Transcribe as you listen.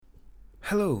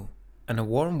Hello, and a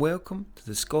warm welcome to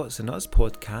the Scots and Us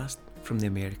podcast from the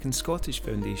American Scottish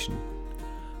Foundation.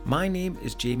 My name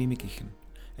is Jamie McGeechan,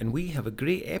 and we have a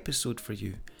great episode for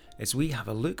you as we have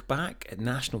a look back at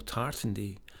National Tartan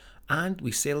Day and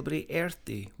we celebrate Earth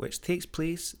Day, which takes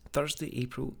place Thursday,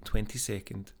 April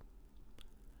 22nd.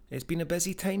 It's been a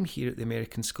busy time here at the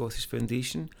American Scottish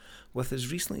Foundation, with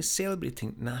us recently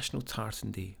celebrating National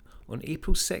Tartan Day on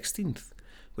April 16th,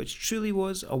 which truly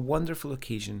was a wonderful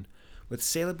occasion, with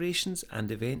celebrations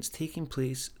and events taking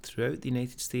place throughout the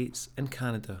United States and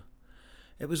Canada.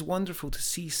 It was wonderful to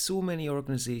see so many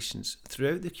organisations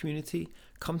throughout the community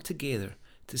come together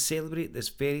to celebrate this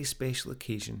very special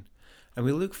occasion, and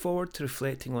we look forward to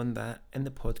reflecting on that in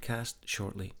the podcast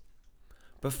shortly.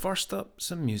 But first up,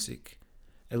 some music.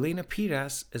 Elena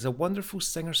Piras is a wonderful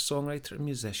singer-songwriter and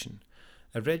musician,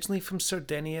 originally from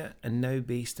Sardinia and now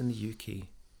based in the UK.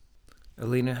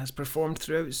 Elena has performed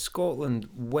throughout Scotland,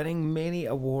 winning many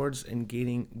awards and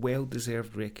gaining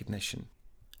well-deserved recognition.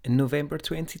 In November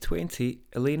 2020,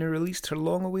 Elena released her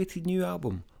long-awaited new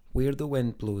album, Where the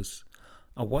Wind Blows,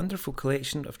 a wonderful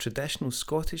collection of traditional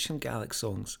Scottish and Gaelic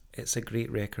songs. It's a great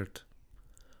record.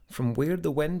 From Where the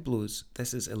Wind Blows,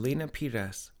 this is Elena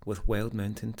Piras with Wild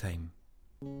Mountain Thyme.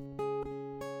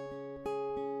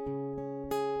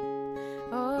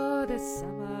 Oh, the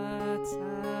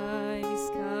summertime is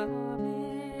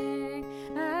coming,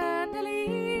 and the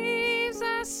leaves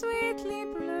are sweetly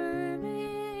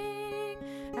blooming,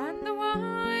 and the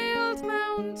wild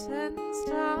mountain's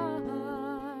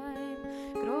thyme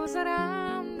grows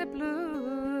around the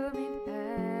blooming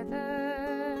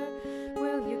heather.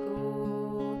 Will you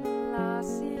go,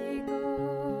 lassie,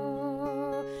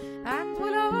 go? And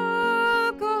we'll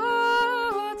all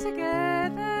go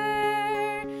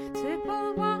together to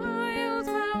pull wild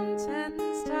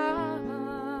mountains thyme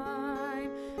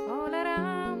all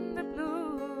around the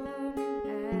blooming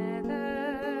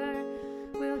heather.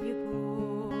 Will you go,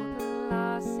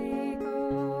 lassie, go?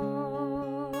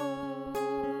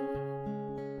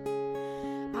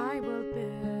 I will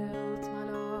build my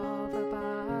love a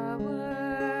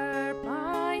bower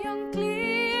by yon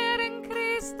clear and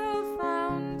crystal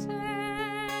fountain,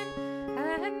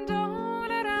 and all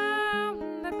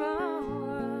around the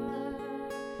bower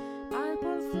I'll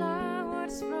pull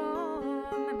flowers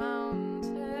from the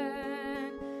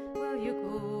mountain. Will you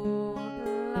go,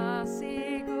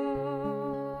 lassie,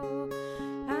 go?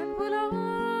 And we'll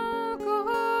all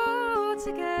go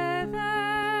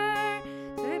together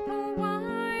to pull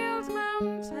wild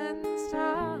mountains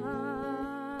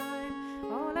thyme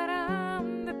all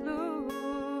around the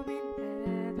blooming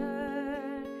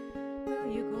heather. Will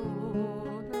you go,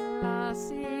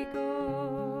 lassie, go?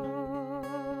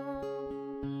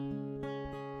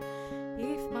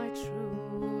 If my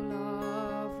true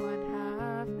love won't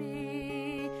have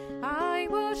me, I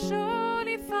will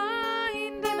surely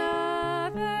find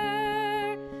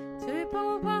another to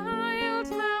pull wild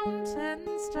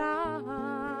mountains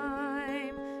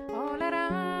thyme all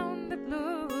around the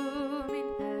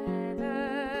blooming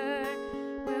heather.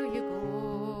 Will you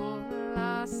go,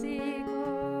 lassie, go?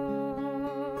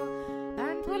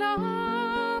 And we'll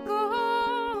all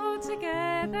go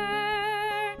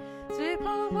together to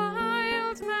pull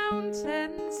wild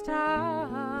mountains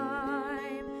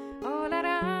thyme all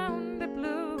around the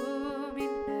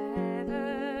blooming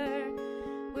heather.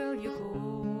 Will you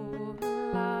go,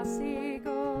 lassie,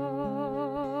 go?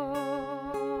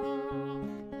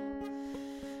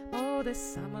 Oh, the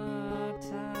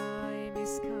summertime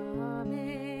is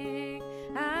coming,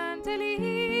 and the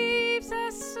leaves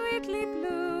are sweetly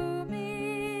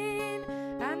blooming,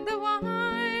 and the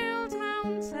wild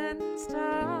mountain's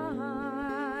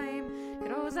thyme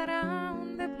grows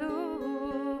around the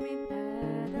blooming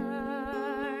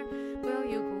heather. Will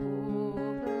you go,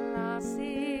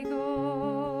 lassie,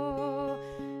 go?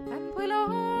 And we'll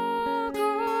all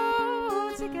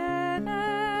go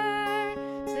together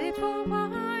to pull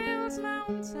wild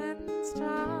mountains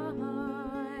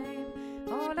thyme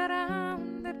all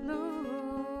around the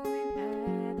blooming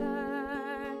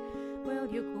heather. Will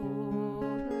you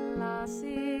go,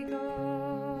 lassie,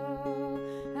 go?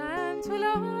 And we'll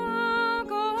all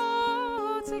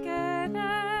go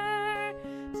together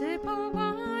to pull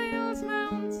wild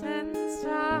mountains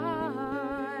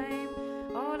thyme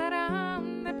all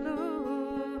around the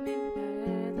blooming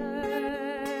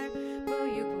heather. Will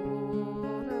you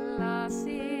go,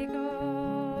 lassie, go?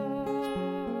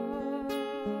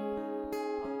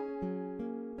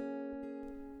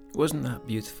 Wasn't that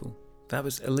beautiful? That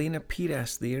was Elena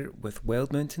Piras there with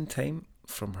Wild Mountain Thyme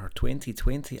from her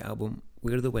 2020 album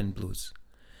Where the Wind Blows.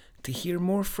 To hear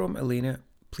more from Elena,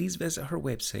 please visit her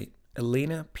website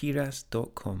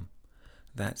elenapiras.com.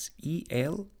 That's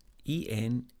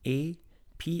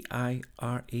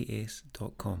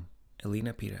ELENAPIRAS.com.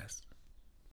 Elena Piras.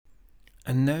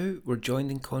 And now we're joined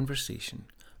in conversation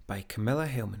by Camilla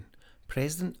Hellman,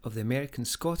 President of the American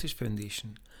Scottish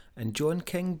Foundation, and John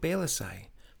King Belisai,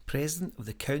 President of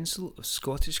the Council of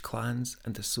Scottish Clans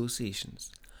and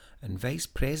Associations, and Vice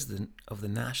President of the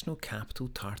National Capital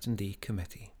Tartan Day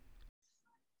Committee.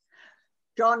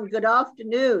 John, good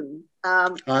afternoon.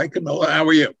 Hi, Camilla. How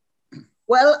are you?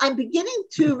 Well, I'm beginning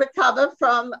to recover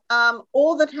from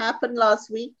all that happened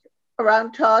last week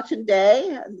around Tartan Day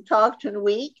and Tartan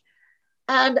Week.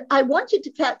 And I wanted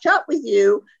to catch up with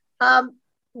you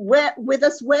with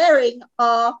us wearing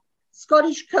our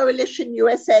Scottish Coalition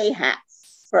USA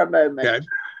hats for a moment. Okay,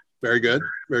 very good,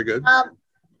 very good.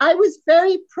 I was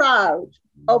very proud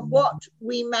of what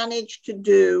we managed to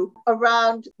do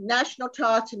around National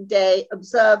Tartan Day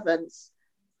observance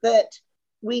that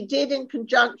we did in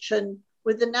conjunction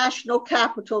with the National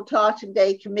Capital Tartan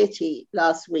Day Committee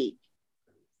last week.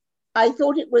 I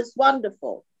thought it was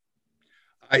wonderful.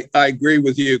 I agree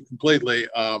with you completely.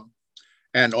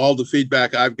 And all the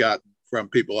feedback I've gotten from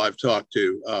people I've talked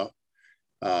to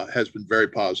has been very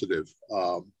positive.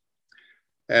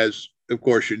 As, of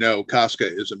course, you know,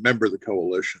 COSCA is a member of the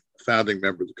coalition, a founding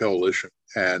member of the coalition.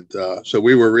 And so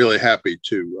we were really happy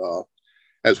to,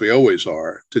 as we always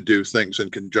are, to do things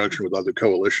in conjunction with other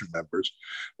coalition members.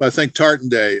 But I think Tartan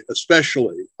Day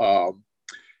especially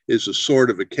is a sort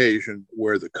of occasion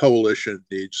where the coalition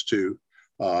needs to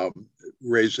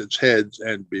raise its heads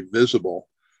and be visible,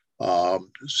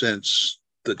 since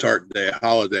the Tartan Day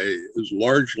holiday is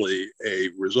largely a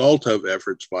result of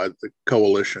efforts by the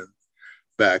coalition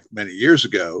back many years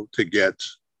ago to get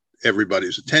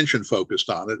everybody's attention focused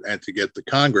on it and to get the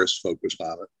Congress focused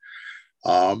on it,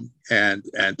 and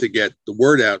to get the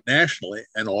word out nationally.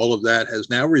 And all of that has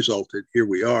now resulted, here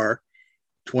we are,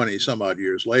 20 some odd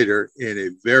years later, in a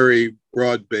very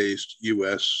broad-based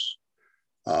U.S.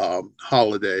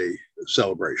 Holiday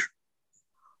celebration.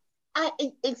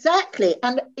 Exactly.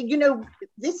 And, you know,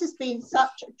 this has been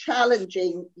such a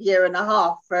challenging year and a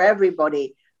half for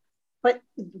everybody. But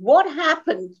what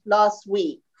happened last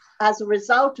week as a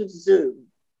result of Zoom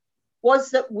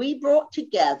was that we brought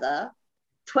together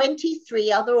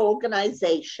 23 other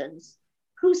organizations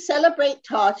who celebrate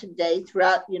Tartan Day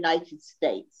throughout the United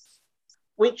States,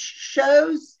 which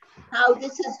shows how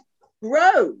this has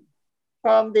grown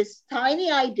from this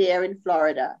tiny idea in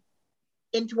Florida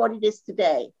into what it is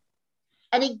today.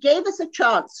 And it gave us a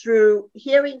chance through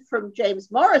hearing from James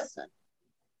Morrison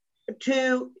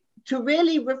to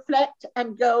really reflect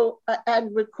and go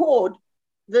and record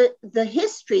the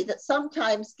history that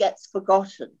sometimes gets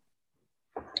forgotten.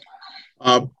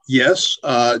 Yes,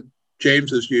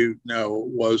 James, as you know,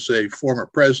 was a former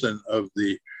president of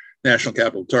the National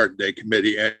Capital Tartan Day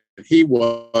Committee, and he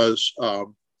was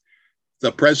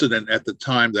the president at the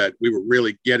time that we were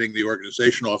really getting the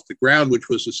organization off the ground, which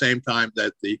was the same time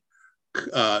that the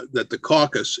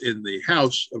caucus in the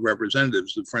House of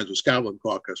Representatives, the Friends of Scotland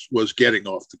caucus, was getting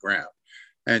off the ground.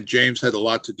 And James had a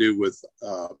lot to do with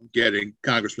getting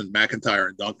Congressman McIntyre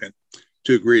and Duncan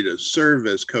to agree to serve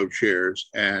as co-chairs.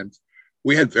 And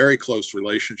we had very close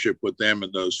relationship with them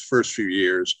in those first few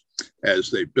years as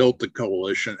they built the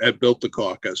coalition, built the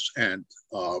caucus, and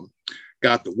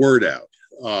got the word out.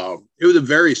 It was a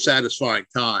very satisfying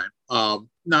time.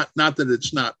 Not that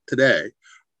it's not today,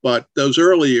 but those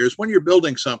early years, when you're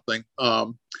building something,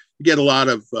 you get a lot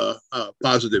of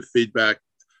positive feedback.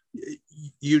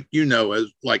 You know, as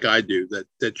like I do,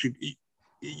 that you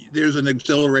there's an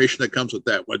exhilaration that comes with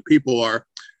that when people are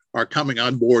coming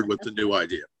on board with the new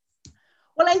idea.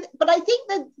 Well, but I think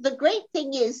that the great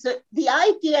thing is that the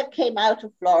idea came out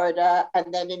of Florida,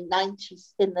 and then in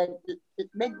the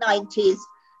mid-90s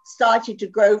started to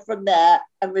grow from there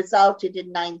and resulted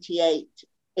in 98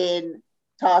 in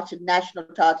National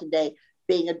Tartan Day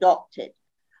being adopted.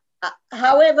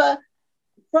 However,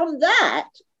 from that,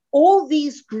 all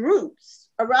these groups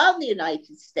around the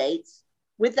United States,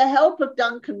 with the help of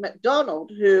Duncan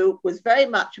MacDonald, who was very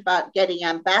much about getting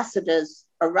ambassadors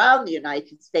around the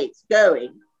United States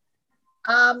going,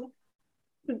 has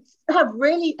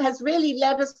really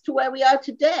led us to where we are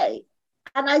today.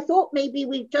 And I thought maybe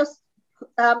we just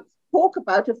talk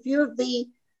about a few of the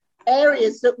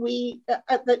areas that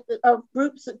of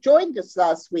groups that joined us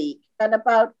last week and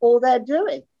about all they're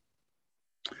doing.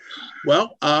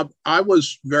 Well, I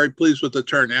was very pleased with the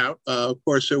turnout. Of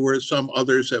course, there were some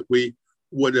others that we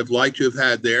would have liked to have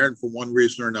had there, and for one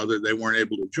reason or another, they weren't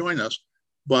able to join us.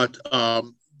 But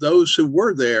those who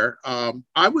were there,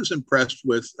 I was impressed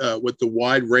with the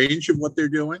wide range of what they're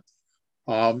doing.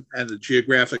 and the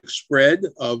geographic spread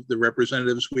of the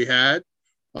representatives we had.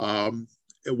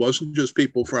 It wasn't just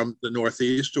people from the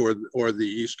Northeast or the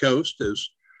East Coast, as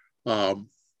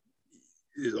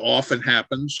it often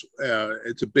happens.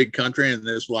 It's a big country, and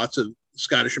there's lots of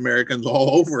Scottish Americans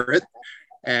all over it.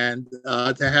 And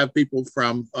to have people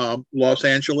from Los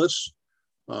Angeles,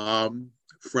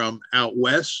 from out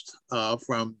west,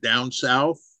 from down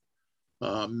south,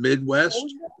 Midwest,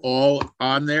 all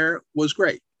on there was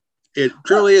great. It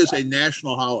truly is a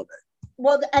national holiday.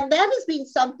 Well, and that has been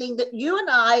something that you and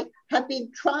I have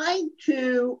been trying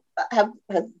to have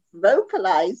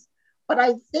vocalized. But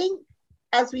I think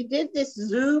as we did this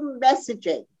Zoom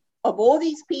messaging of all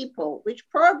these people, which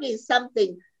probably is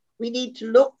something we need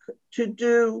to look to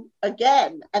do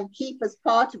again and keep as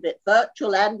part of it,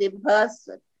 virtual and in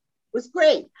person, was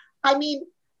great. I mean,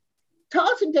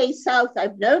 Tartan Day South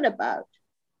I've known about,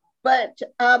 but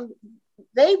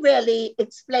they really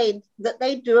explained that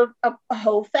they do a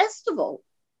whole festival.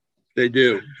 They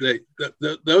do.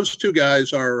 Those two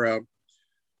guys are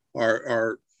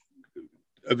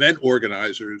event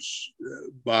organizers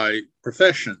by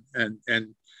profession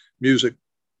and music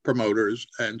promoters,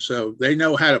 and so they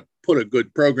know how to put a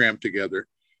good program together.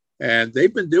 And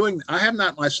they've been doing. I have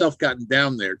not myself gotten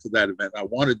down there to that event. I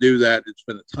want to do that. It's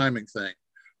been a timing thing,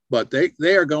 but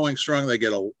they are going strong. They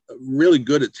get a really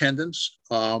good attendance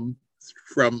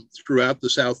from throughout the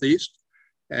Southeast,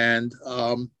 and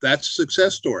that's a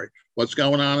success story. What's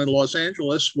going on in Los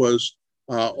Angeles was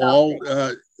all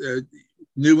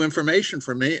new information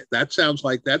for me. That sounds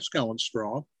like that's going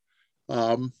strong.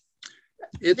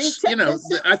 It's, you know,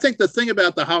 I think the thing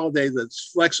about the holiday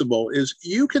that's flexible is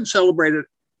you can celebrate it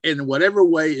in whatever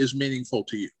way is meaningful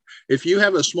to you. If you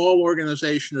have a small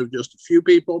organization of just a few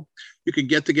people, you can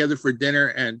get together for dinner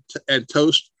and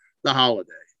toast the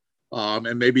holiday.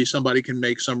 And maybe somebody can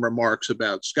make some remarks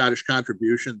about Scottish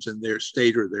contributions in their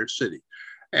state or their city.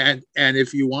 And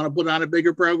if you want to put on a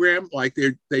bigger program like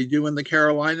they do in the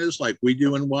Carolinas, like we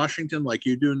do in Washington, like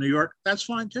you do in New York, that's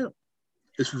fine too.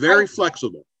 It's very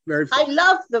flexible. Very flexible. I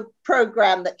love the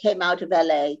program that came out of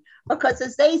LA because,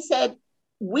 as they said,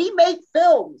 we make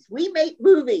films, we make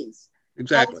movies.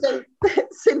 Exactly. And so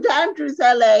St. Andrews,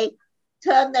 LA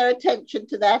turned their attention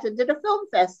to that and did a film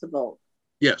festival.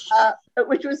 Yes.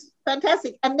 Which was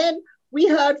fantastic. And then we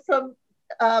heard from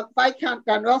Viscount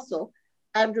Dan Russell,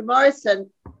 Andrew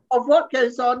Morrison, of what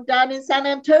goes on down in San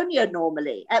Antonio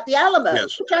normally at the Alamo,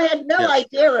 yes. which I had no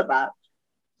idea about.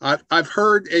 I've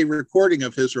heard a recording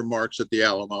of his remarks at the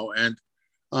Alamo, and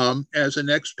as an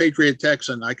expatriate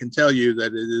Texan, I can tell you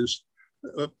that it is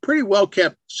a pretty well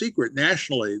kept secret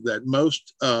nationally that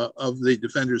most of the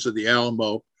defenders of the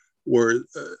Alamo were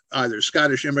either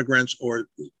Scottish immigrants or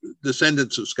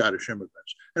descendants of Scottish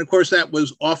immigrants. And of course, that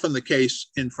was often the case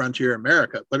in frontier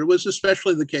America, but it was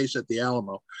especially the case at the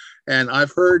Alamo. And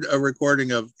I've heard a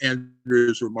recording of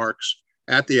Andrew's remarks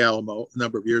at the Alamo a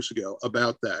number of years ago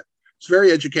about that. It's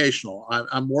very educational.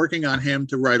 I'm working on him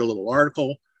to write a little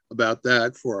article about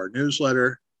that for our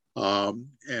newsletter.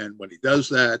 And when he does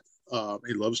that,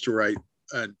 he loves to write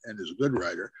and is a good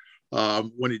writer.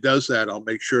 When he does that, I'll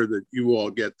make sure that you all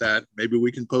get that. Maybe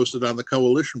we can post it on the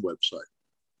Coalition website.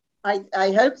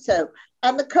 I hope so.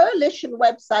 And the Coalition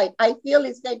website, I feel,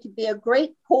 is going to be a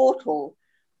great portal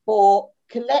for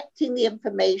collecting the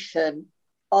information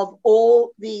of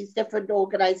all these different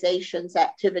organizations'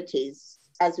 activities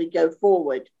as we go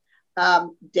forward.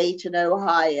 Dayton,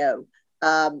 Ohio,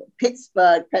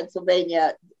 Pittsburgh,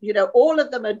 Pennsylvania, you know, all of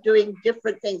them are doing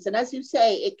different things. And as you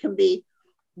say, it can be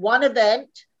one event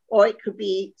or it could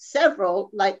be several,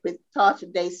 like with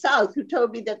Tartan Day South, who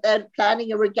told me that they're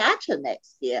planning a regatta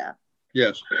next year.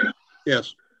 Yes,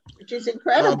 yes. Which is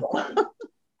incredible.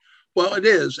 Well, it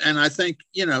is. And I think,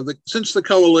 you know, since the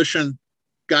Coalition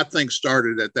got things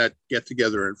started at that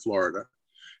get-together in Florida,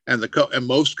 and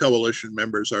most Coalition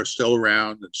members are still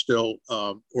around and still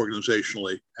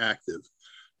organizationally active,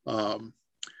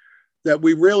 that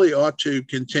we really ought to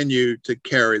continue to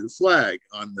carry the flag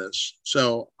on this.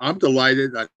 So I'm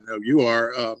delighted. I know you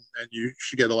are, and you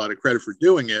should get a lot of credit for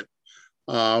doing it.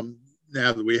 Now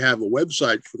that we have a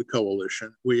website for the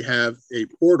Coalition, we have a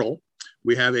portal,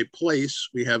 we have a place,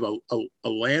 we have a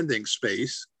landing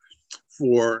space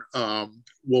for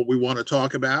what we want to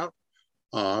talk about.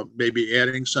 Maybe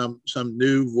adding some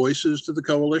new voices to the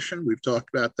Coalition. We've talked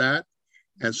about that.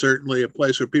 And certainly a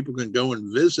place where people can go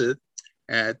and visit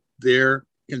at their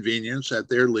convenience, at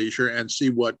their leisure, and see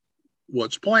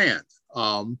what's planned.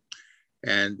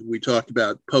 And we talked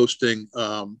about posting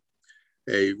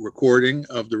a recording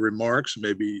of the remarks,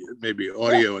 maybe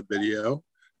audio and video.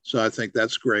 So I think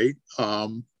that's great.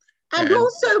 And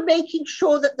also making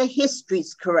sure that the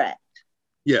history's correct.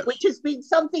 Yes. Which has been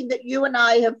something that you and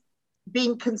I have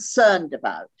been concerned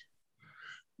about.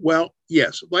 Well,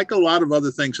 yes, like a lot of other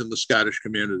things in the Scottish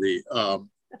community,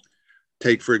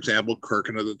 take, for example,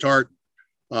 Kirkin of the Tartan.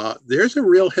 There's a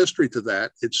real history to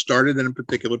that. It started in a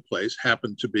particular place,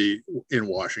 happened to be in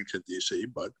Washington, D.C.,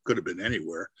 but could have been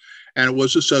anywhere. And it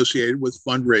was associated with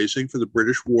fundraising for the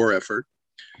British war effort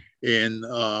in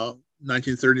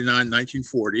 1939,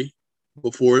 1940,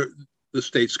 before the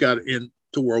states got into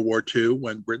World War II,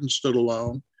 when Britain stood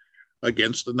alone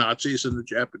against the Nazis and the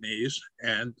Japanese.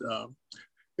 And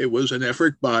it was an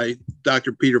effort by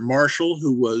Dr. Peter Marshall,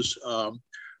 who was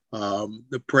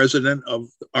the president of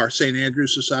our St.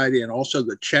 Andrew's Society and also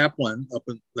the chaplain up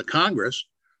in the Congress,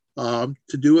 to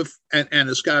do and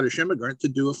a Scottish immigrant, to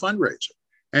do a fundraiser.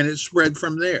 And it spread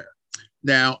from there.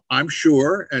 Now, I'm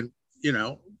sure, and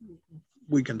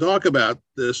we can talk about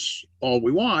this all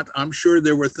we want, I'm sure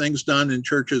there were things done in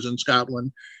churches in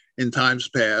Scotland in times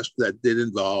past that did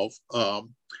involve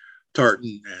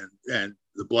tartan and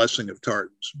the blessing of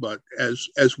tartans. But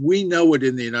as we know it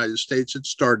in the United States, it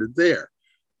started there.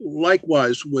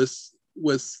 Likewise with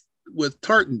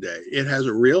Tartan Day, it has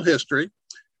a real history,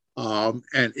 and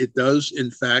it does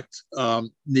in fact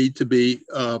need to be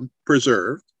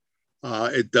preserved.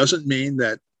 It doesn't mean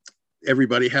that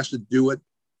everybody has to do it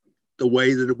the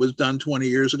way that it was done 20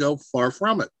 years ago, far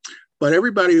from it. But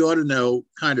everybody ought to know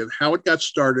kind of how it got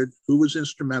started, who was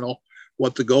instrumental,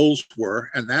 what the goals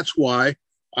were. And that's why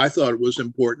I thought it was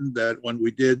important that when we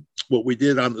did what we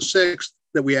did on the 6th,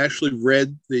 that we actually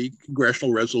read the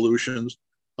congressional resolutions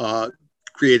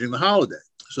creating the holiday,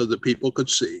 so that people could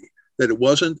see that it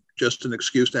wasn't just an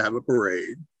excuse to have a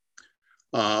parade,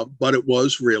 but it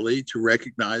was really to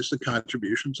recognize the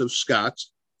contributions of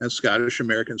Scots and Scottish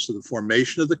Americans to the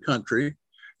formation of the country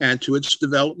and to its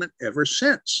development ever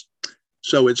since.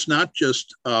 So it's not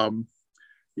just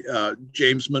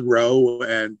James Monroe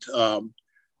and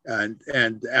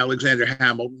Alexander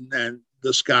Hamilton and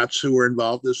the Scots who were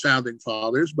involved as founding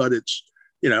fathers, but it's,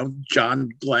 John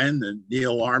Glenn and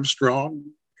Neil Armstrong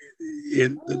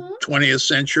in the 20th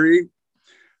century,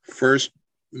 first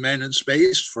men in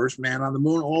space, first man on the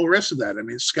moon, all the rest of that. I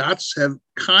mean, Scots have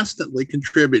constantly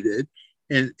contributed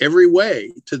in every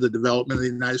way to the development of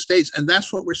the United States, and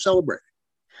that's what we're celebrating.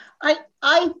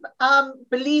 I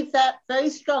believe that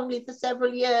very strongly for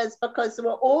several years, because there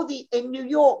were in New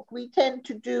York, we tend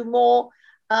to do more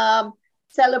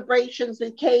celebrations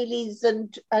with ceilidhs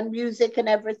and music and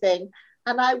everything.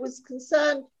 And I was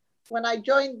concerned when I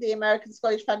joined the American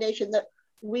Scottish Foundation that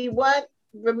we weren't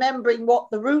remembering what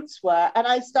the roots were. And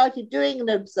I started doing an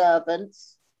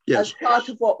observance as part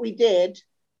of what we did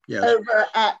over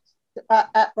at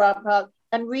Bryant Park,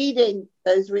 and reading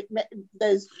those.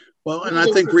 Well, and I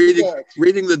think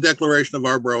reading the Declaration of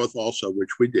Arbroath also,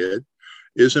 which we did,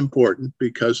 is important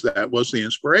because that was the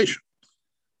inspiration.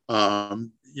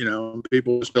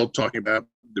 People are still talking about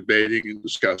debating and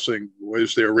discussing,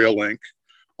 was there a real link?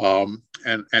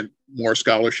 And more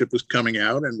scholarship is coming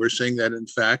out, and we're seeing that, in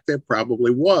fact, there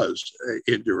probably was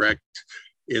indirect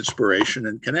inspiration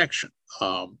and connection.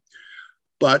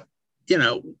 But,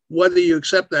 whether you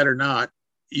accept that or not,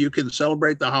 you can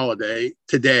celebrate the holiday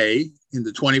today in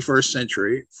the 21st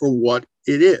century for what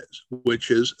it is, which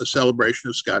is a celebration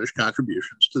of Scottish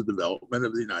contributions to the development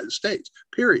of the United States,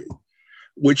 period,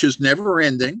 which is never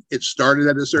ending. It started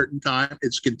at a certain time.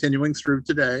 It's continuing through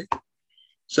today.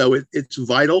 So it's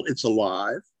vital. It's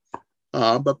alive.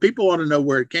 But people want to know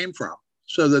where it came from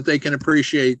so that they can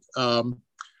appreciate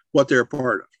what they're a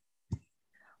part of.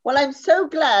 Well, I'm so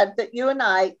glad that you and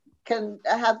I can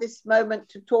have this moment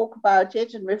to talk about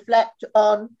it and reflect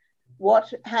on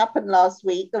what happened last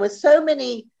week. There were so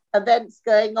many events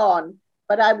going on,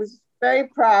 but I was very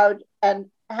proud and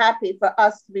happy for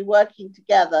us to be working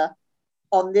together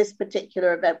on this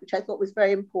particular event, which I thought was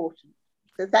very important.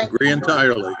 So thank you.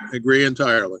 Agree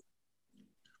entirely.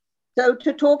 So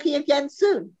to talking again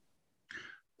soon.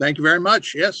 Thank you very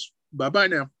much. Yes. Bye-bye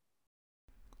now.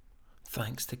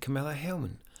 Thanks to Camilla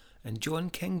Hellman and John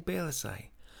King Belisai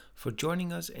for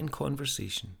joining us in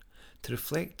conversation to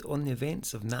reflect on the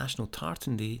events of National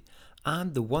Tartan Day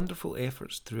and the wonderful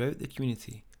efforts throughout the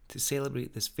community to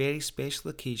celebrate this very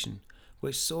special occasion,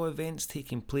 which saw events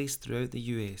taking place throughout the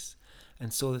US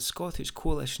and saw the Scottish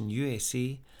Coalition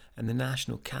USA and the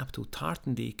National Capital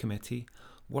Tartan Day Committee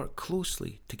work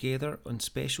closely together on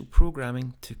special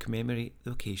programming to commemorate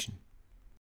the occasion.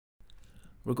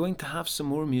 We're going to have some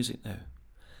more music now.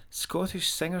 Scottish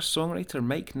singer-songwriter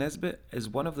Mike Nisbet is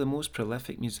one of the most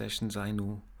prolific musicians I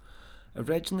know.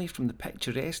 Originally from the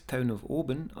picturesque town of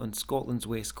Oban on Scotland's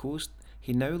west coast,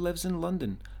 He now lives in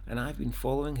London, and I've been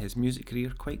following his music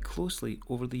career quite closely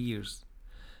over the years.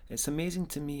 It's amazing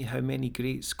to me how many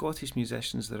great Scottish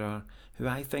musicians there are who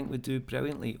I think would do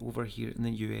brilliantly over here in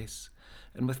the US.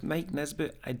 And with Mike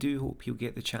Nisbet, I do hope he'll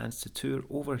get the chance to tour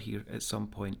over here at some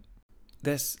point.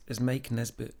 This is Mike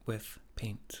Nisbet with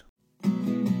Paint.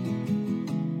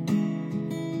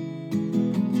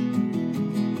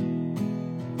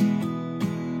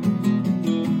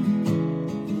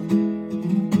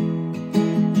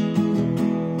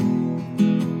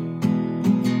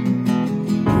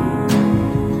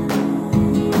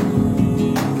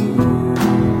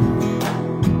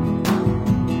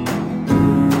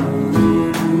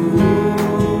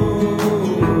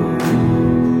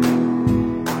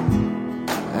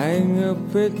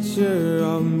 Picture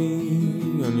of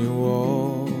me on your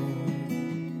wall,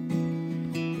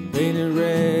 painted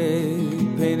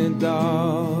red, painted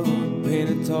dark,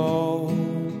 painted tall.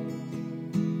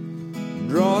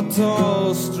 Draw a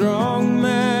tall, strong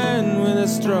man with a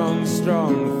strong,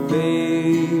 strong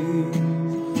face.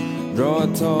 Draw a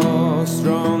tall,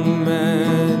 strong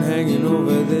man hanging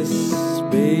over this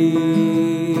space.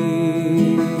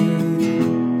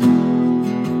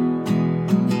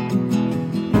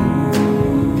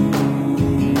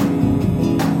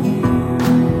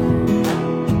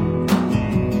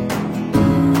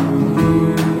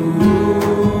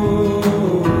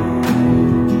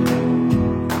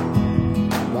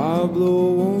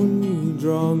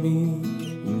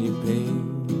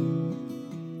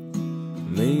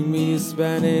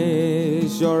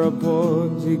 Spanish or a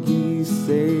Portuguese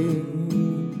say,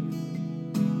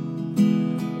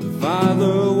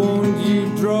 Father, won't you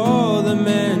draw the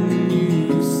man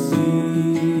you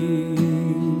see?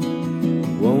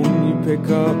 Won't you pick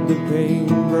up the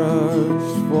paintbrush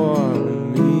for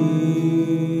me?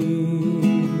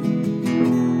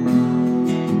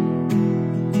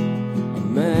 A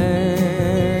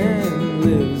man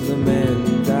lives, a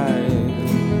man dies.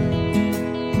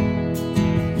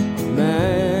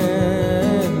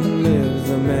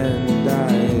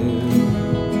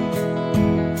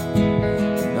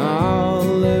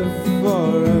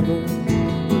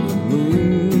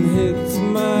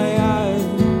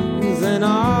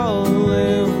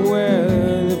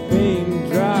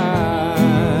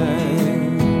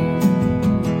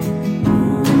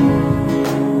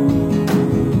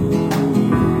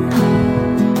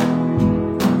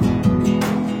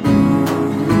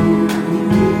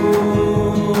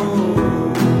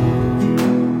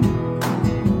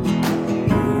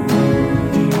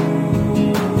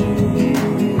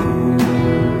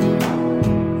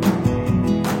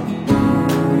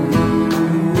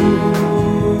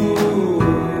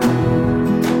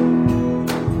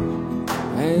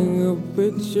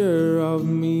 Picture of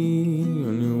me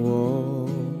on your wall,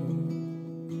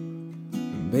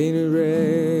 painted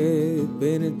red,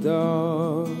 painted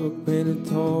dark, painted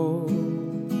tall.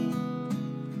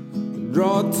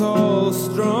 Draw a tall,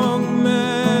 strong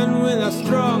man with a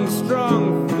strong,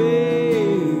 strong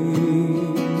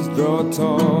face. Draw a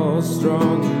tall,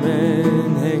 strong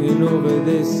man hanging over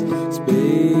this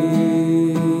space.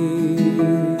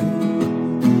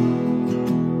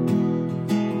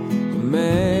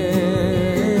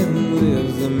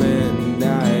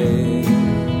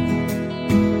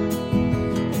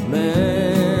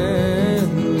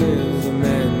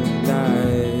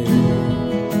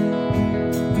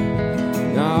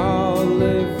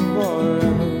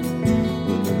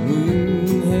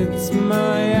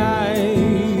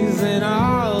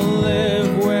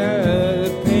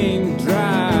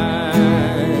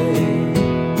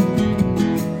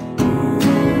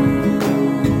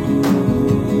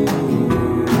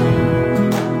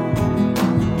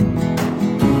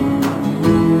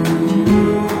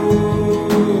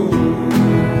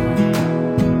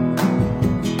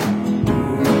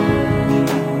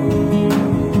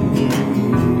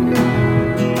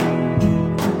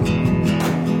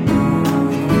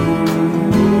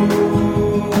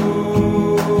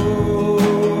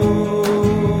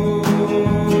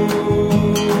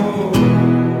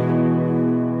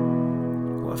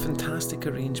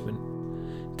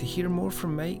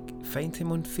 From Mike, find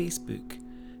him on Facebook,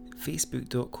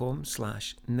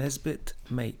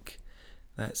 facebook.com/NisbetMike.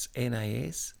 That's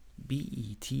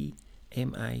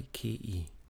NISBETMIKE.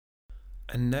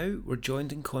 And now we're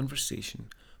joined in conversation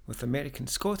with American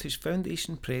Scottish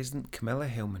Foundation President Camilla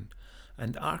Hellman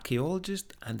and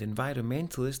archaeologist and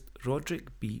environmentalist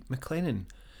Roderick B. McLennan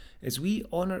as we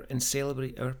honour and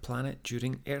celebrate our planet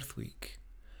during Earth Week.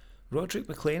 Roderick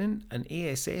McLennan, an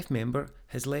ASF member,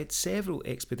 has led several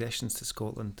expeditions to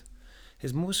Scotland,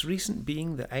 his most recent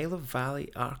being the Isle of Valley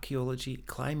Archaeology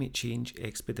Climate Change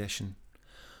Expedition.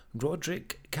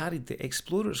 Roderick carried the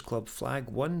Explorers Club Flag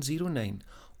 109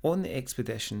 on the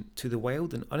expedition to the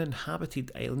wild and uninhabited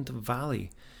island of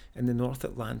Valley in the North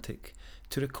Atlantic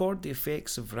to record the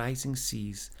effects of rising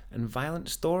seas and violent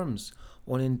storms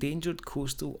on endangered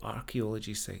coastal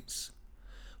archaeology sites.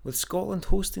 With Scotland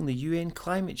hosting the UN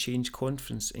Climate Change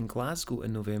Conference in Glasgow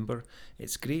in November,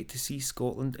 it's great to see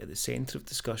Scotland at the centre of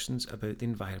discussions about the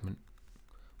environment.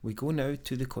 We go now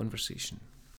to the conversation.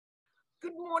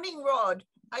 Good morning, Rod.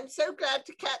 I'm so glad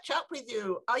to catch up with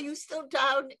you. Are you still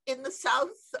down in the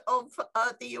south of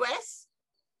the US?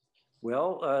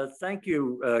 Well, thank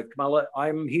you, Kamala.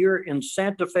 I'm here in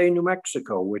Santa Fe, New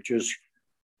Mexico, which is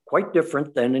quite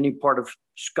different than any part of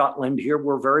Scotland. Here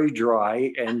we're very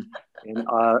dry, and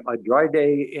a dry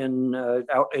day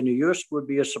out in the US would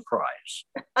be a surprise.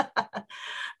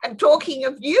 And talking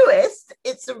of US,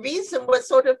 it's the reason we're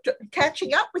sort of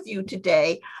catching up with you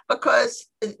today, because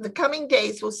the coming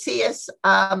days will see us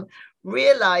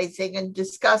realizing and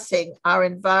discussing our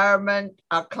environment,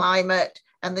 our climate,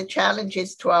 and the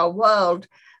challenges to our world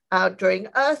during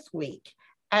Earth Week.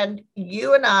 And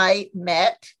you and I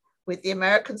met with the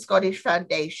American Scottish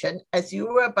Foundation as you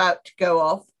were about to go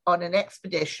off on an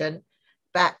expedition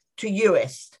back to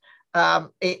Uist,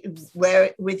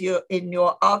 where with you in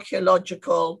your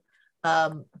archaeological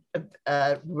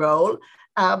role.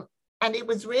 And it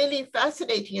was really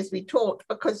fascinating as we talked,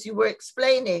 because you were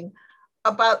explaining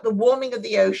about the warming of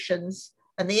the oceans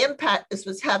and the impact this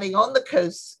was having on the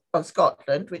coast of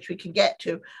Scotland, which we can get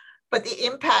to, but the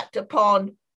impact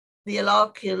upon the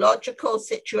archaeological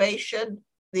situation,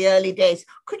 the early days.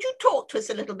 Could you talk to us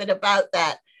a little bit about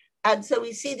that? And so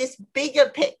we see this bigger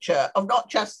picture of not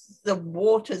just the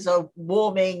waters are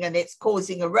warming and it's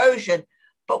causing erosion,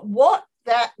 but what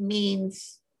that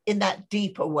means in that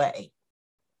deeper way.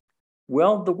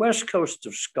 Well, the west coast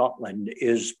of Scotland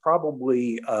is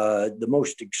probably the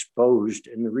most exposed,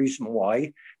 and the reason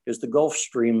why is the Gulf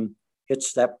Stream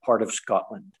hits that part of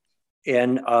Scotland.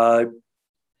 And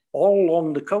all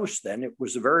along the coast then, it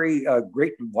was a very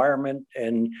great environment.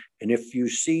 And if you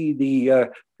see the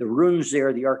ruins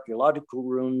there, the archaeological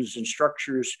ruins and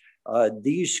structures,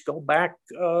 these go back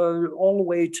all the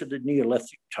way to the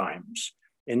Neolithic times.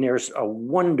 And there's a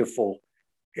wonderful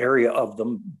area of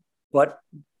them. But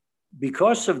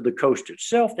because of the coast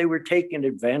itself, they were taking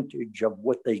advantage of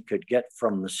what they could get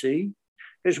from the sea,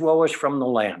 as well as from the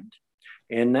land.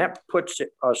 And that puts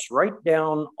us right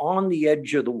down on the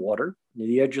edge of the water,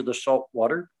 the edge of the salt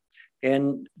water,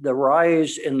 and the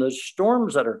rise in the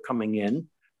storms that are coming in.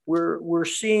 We're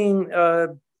seeing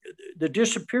the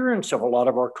disappearance of a lot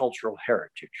of our cultural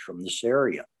heritage from this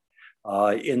area.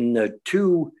 In the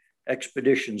two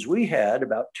expeditions we had,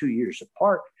 about 2 years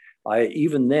apart,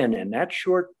 even then, in that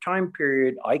short time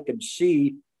period, I could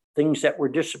see things that were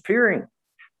disappearing.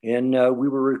 And we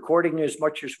were recording as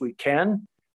much as we can,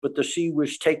 but the sea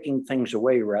was taking things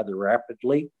away rather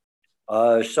rapidly.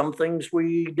 Some things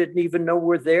we didn't even know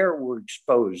were there were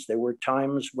exposed. There were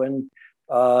times when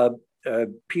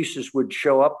pieces would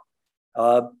show up,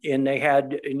 and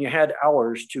you had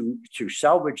hours to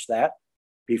salvage that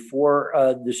before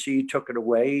the sea took it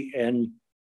away, and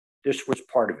this was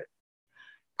part of it.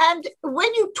 And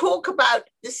when you talk about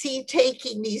the sea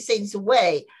taking these things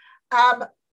away,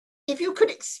 if you could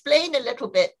explain a little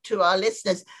bit to our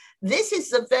listeners, this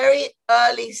is the very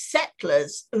early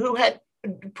settlers who had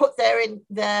put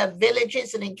their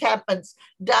villages and encampments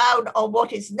down on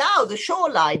what is now the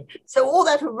shoreline. So all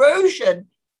that erosion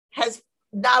has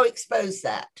now exposed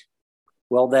that.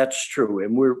 Well, that's true.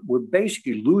 And we're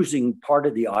basically losing part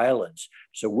of the islands.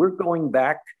 So we're going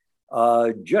back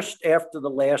just after the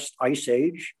last ice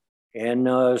age. And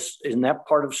in that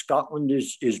part of Scotland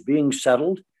is being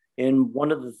settled. And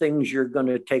one of the things you're going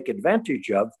to take advantage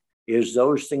of is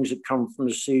those things that come from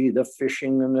the sea, the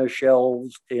fishing and the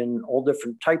shells and all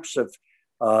different types of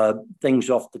things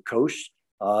off the coast.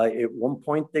 At one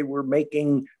point, they were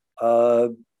making,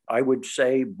 I would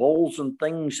say, bowls and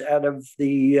things out of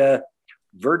the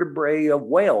vertebrae of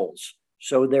whales.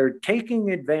 So they're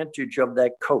taking advantage of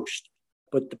that coast.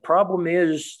 But the problem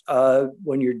is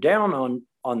when you're down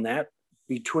on that,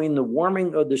 between the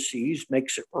warming of the seas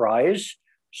makes it rise.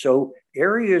 So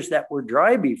areas that were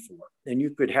dry before, and you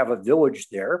could have a village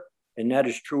there, and that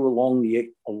is true along a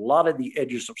lot of the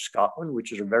edges of Scotland,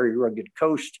 which is a very rugged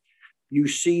coast. You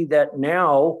see that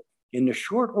now, in the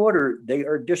short order, they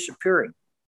are disappearing.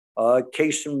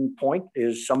 Case in point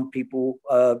is some people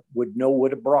would know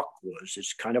what a broch was.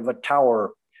 It's kind of a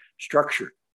tower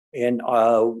structure. And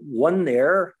one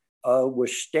there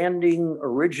was standing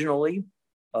originally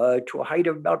to a height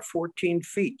of about 14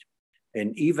 feet.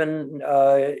 And even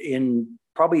in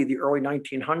probably the early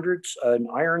 1900s, an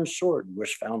iron sword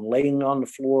was found laying on the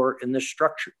floor in this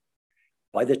structure.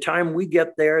 By the time we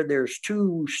get there, there's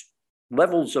 2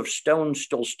 levels of stone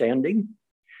still standing,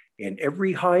 and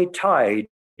every high tide,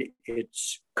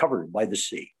 it's covered by the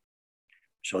sea.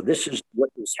 So this is what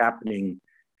is happening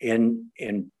in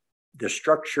the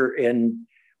structure, and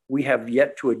we have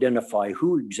yet to identify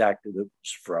who exactly it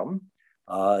was from.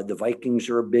 The Vikings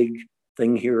are a big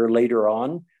thing here later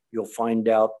on. You'll find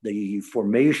out the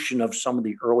formation of some of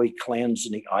the early clans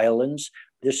in the islands.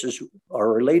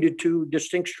 Are related to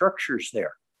distinct structures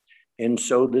there. And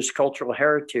so this cultural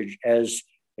heritage, as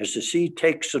the sea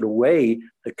takes it away,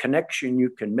 the connection you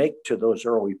can make to those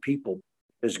early people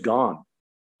is gone.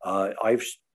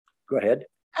 Go ahead.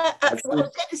 I was going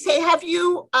to say, have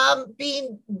you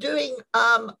been doing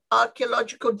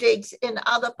archaeological digs in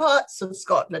other parts of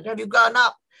Scotland? Have you gone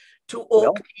up to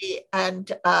Orkney and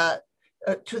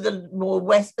to the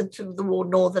more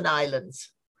northern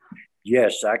islands?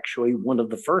 Yes, actually, one of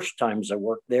the first times I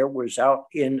worked there was out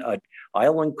in an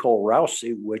island called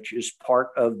Rousey, which is part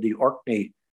of the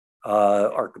Orkney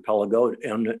archipelago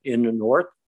in the north.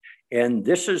 And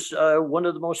this is one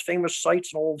of the most famous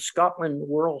sites in all of Scotland and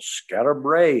the world.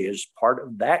 Scatterbray is part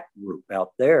of that group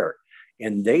out there.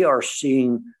 And they are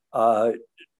seeing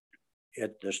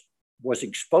was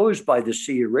exposed by the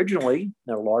sea originally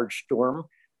in a large storm.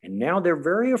 And now they're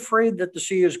very afraid that the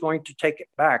sea is going to take it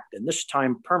back, and this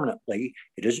time permanently.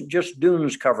 It isn't just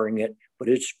dunes covering it, but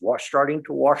it's starting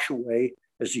to wash away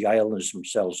as the islands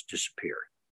themselves disappear.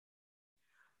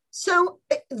 So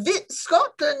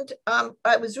Scotland,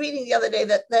 I was reading the other day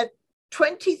that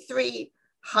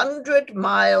 2,300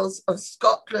 miles of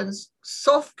Scotland's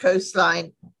soft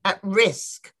coastline at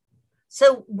risk.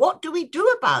 So what do we do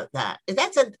about that?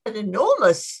 That's an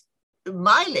enormous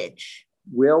mileage.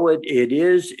 Well, it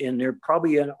is, and there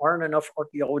probably aren't enough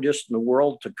archaeologists in the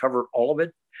world to cover all of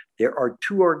it. There are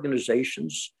 2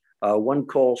 organizations, one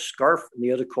called SCARF and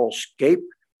the other called SCAPE.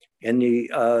 And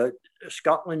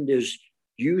Scotland is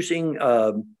using,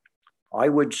 I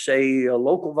would say,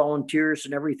 local volunteers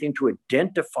and everything to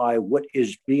identify what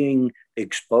is being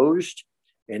exposed.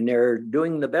 And they're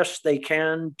doing the best they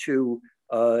can to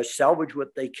salvage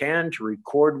what they can, to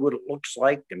record what it looks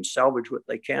like and salvage what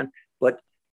they can. But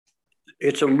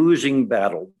it's a losing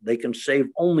battle. They can save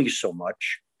only so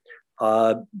much.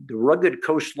 The rugged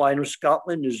coastline of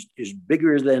Scotland is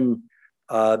bigger than,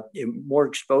 more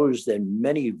exposed than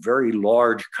many very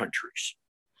large countries.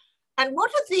 And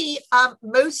what are the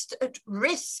most at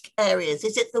risk areas?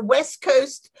 Is it the West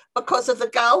Coast because of the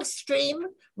Gulf Stream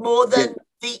more than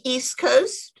the East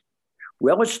Coast?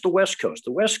 Well, it's the West Coast.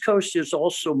 The West Coast is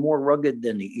also more rugged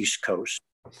than the East Coast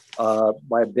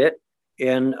by a bit.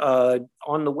 And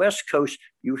on the West Coast,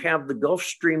 you have the Gulf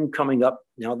Stream coming up.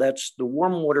 Now that's the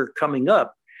warm water coming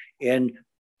up. And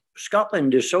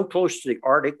Scotland is so close to the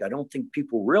Arctic, I don't think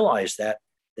people realize that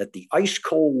the ice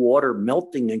cold water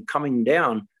melting and coming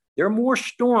down, there are more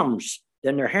storms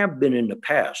than there have been in the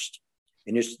past.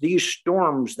 And it's these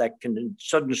storms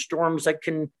sudden storms that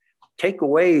can take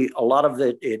away a lot of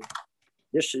it.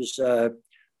 The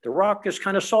rock is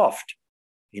kind of soft,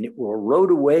 and it will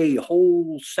erode away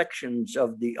whole sections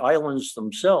of the islands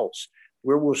themselves,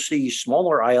 where we'll see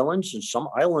smaller islands, and some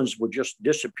islands will just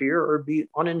disappear or be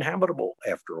uninhabitable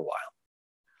after a while.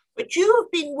 But you have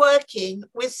been working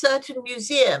with certain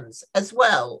museums as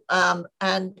well,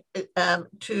 and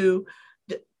to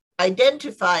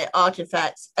identify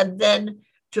artifacts and then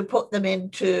to put them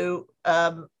into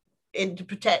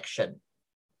protection.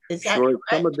 Is that correct?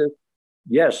 Some of this,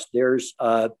 yes.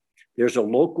 There's a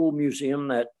local museum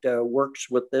that works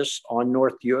with this on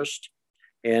North Uist,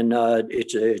 and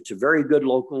it's a very good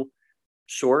local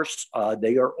source.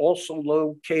 They are also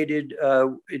located,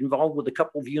 involved with a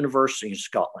couple of universities in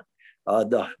Scotland.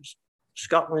 The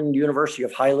Scotland University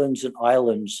of Highlands and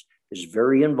Islands is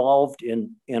very involved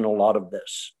in a lot of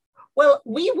this. Well,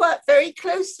 we work very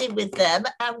closely with them,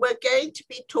 and we're going to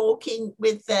be talking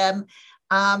with them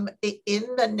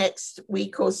in the next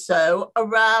week or so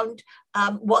around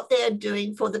what they're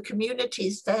doing for the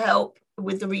communities to help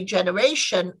with the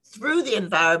regeneration through the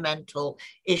environmental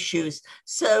issues.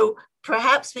 So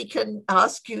perhaps we can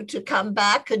ask you to come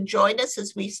back and join us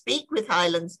as we speak with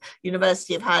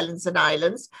University of Highlands and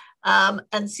Islands,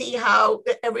 and see how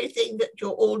everything that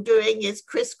you're all doing is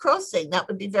crisscrossing. That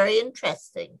would be very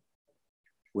interesting.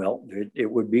 Well,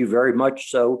 it would be very much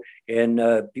so. And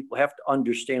people have to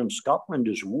understand Scotland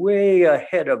is way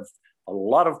ahead of a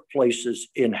lot of places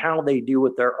in how they deal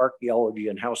with their archaeology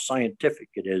and how scientific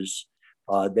it is.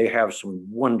 They have some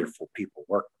wonderful people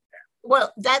working there.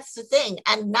 Well, that's the thing.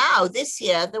 And now this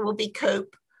year there will be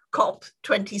COPE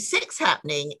COP26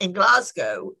 happening in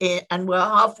Glasgow, and we're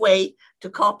halfway to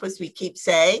COP, as we keep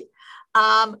saying.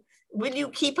 Will you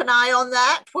keep an eye on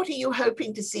that? What are you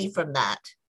hoping to see from that?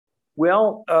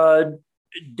 Well,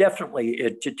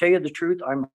 definitely. To tell you the truth,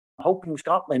 I'm hoping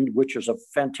Scotland, which is a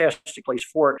fantastic place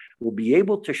for it, will be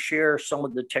able to share some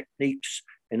of the techniques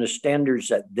and the standards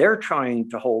that they're trying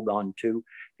to hold on to,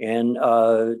 and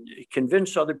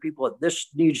convince other people that this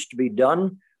needs to be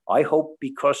done. I hope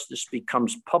because this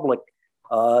becomes public,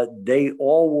 they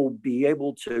all will be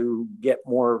able to get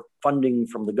more funding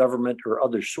from the government or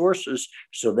other sources,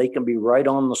 so they can be right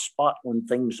on the spot when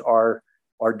things are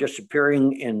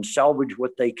disappearing and salvage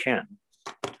what they can.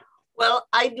 Well,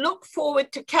 I look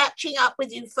forward to catching up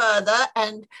with you further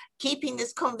and keeping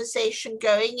this conversation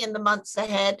going in the months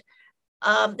ahead.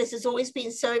 This has always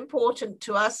been so important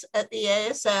to us at the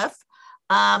ASF,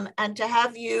 and to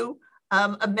have you,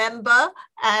 a member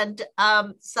and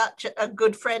such a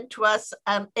good friend to us,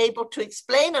 able to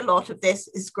explain a lot of this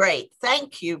is great.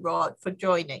 Thank you, Rod, for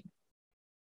joining.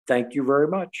 Thank you very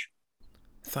much.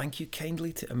 Thank you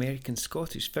kindly to American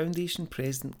Scottish Foundation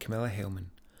President Camilla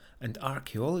Hellman and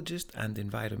archaeologist and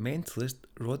environmentalist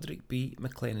Roderick B.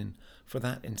 McLennan for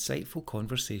that insightful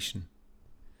conversation.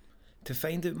 To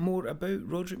find out more about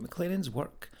Roderick McLennan's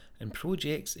work and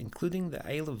projects, including the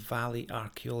Isle of Valley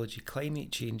Archaeology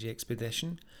Climate Change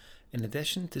Expedition, in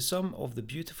addition to some of the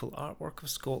beautiful artwork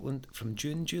of Scotland from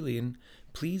June Julian,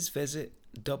 please visit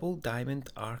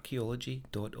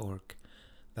doublediamondarchaeology.org.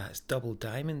 That's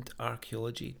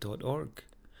doublediamondarchaeology.org.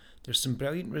 There's some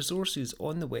brilliant resources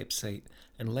on the website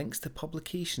and links to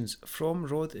publications from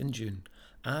Rod and June,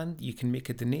 and you can make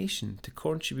a donation to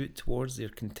contribute towards their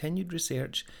continued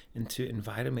research into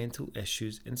environmental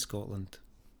issues in Scotland.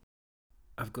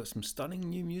 I've got some stunning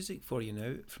new music for you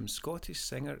now from Scottish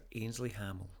singer Ainsley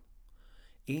Hamill.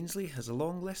 Ainsley has a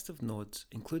long list of nods,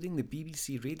 including the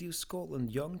BBC Radio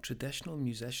Scotland Young Traditional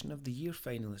Musician of the Year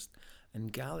finalist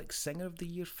and Gaelic Singer of the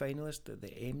Year finalist at the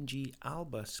MG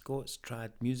Alba Scots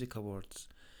Trad Music Awards.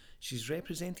 She's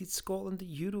represented Scotland at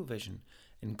Eurovision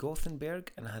in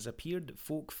Gothenburg and has appeared at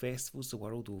folk festivals the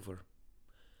world over.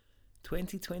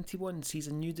 2021 sees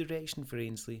a new direction for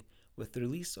Ainsley with the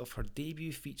release of her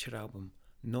debut feature album,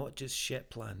 Not Just Shit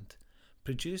Planned.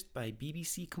 Produced by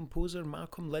BBC composer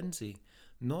Malcolm Lindsay,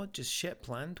 Not Just Shit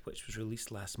Planned, which was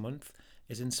released last month,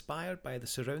 is inspired by the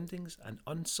surroundings and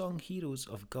unsung heroes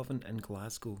of Govan and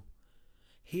Glasgow.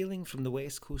 Hailing from the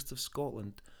west coast of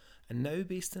Scotland and now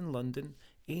based in London,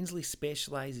 Ainsley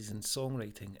specialises in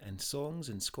songwriting and songs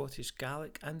in Scottish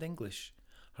Gaelic and English.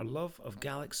 Her love of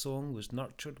Gaelic song was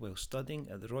nurtured while studying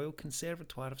at the Royal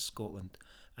Conservatoire of Scotland,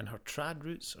 and her trad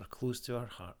roots are close to her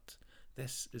heart.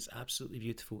 This is absolutely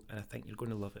beautiful and I think you're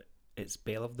going to love it. It's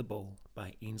Belle of the Ball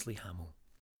by Ainsley Hamill.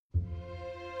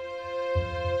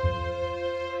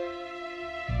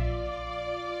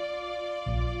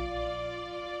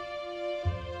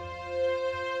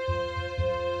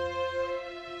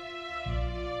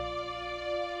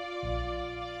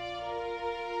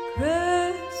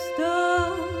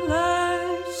 Crystal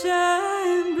light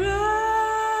shine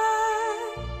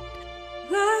bright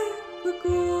like the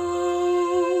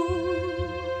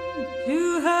gold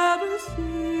you have received,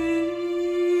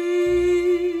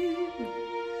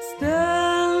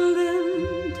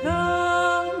 standing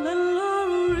tall in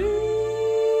laurel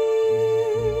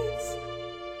wreaths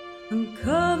and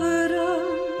covered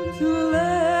arms and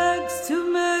legs to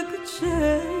make a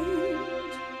change.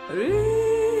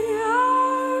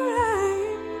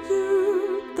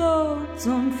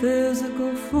 On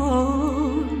physical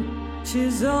form,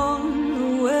 she's on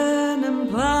the winning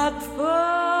platform,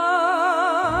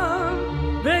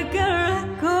 breaking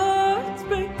records,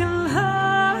 breaking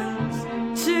hearts.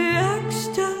 She acts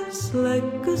just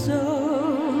like a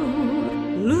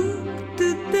zone. Look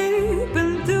too deep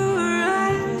into her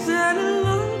eyes and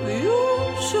love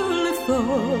you surely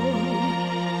fall.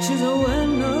 She's a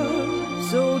winner,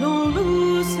 so don't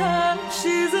lose her.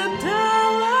 She's a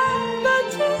talent,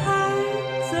 but she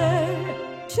hides it.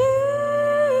 She's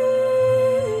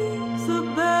the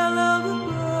belle of the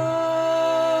ball.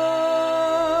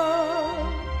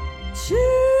 She's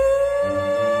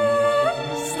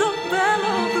the belle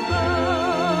of the ball.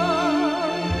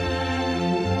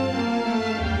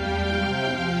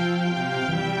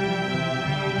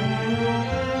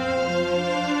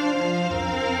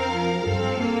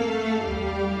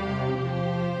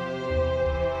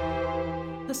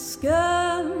 The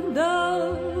scandal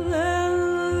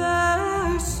in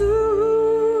their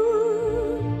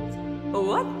suits.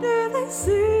 What do they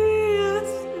see?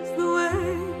 This is the way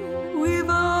we've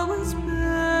always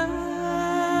been.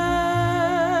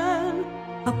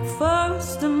 Up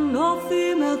first, an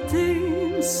all-female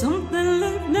something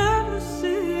they've never seen.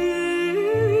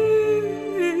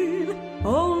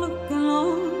 All look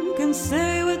along can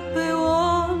say what they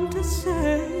want to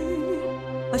say.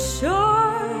 A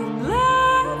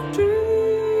short-lived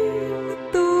dream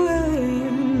with the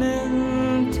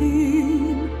waning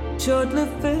teen.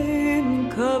 Short-lived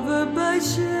fame covered by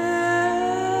shame.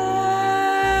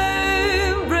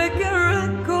 Breaking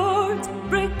records,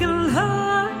 breaking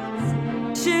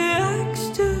hearts. She acts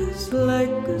just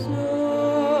like us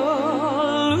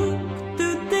all. Look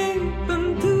too deep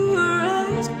into her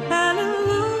eyes, and I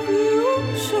love you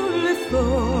surely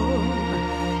for.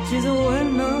 She's a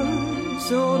winner,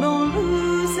 so don't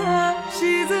lose her.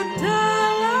 She's a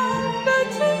talent, but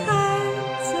she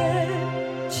hides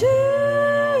it. She's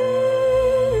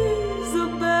the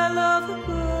belle of the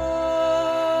ball.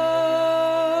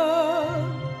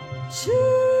 She's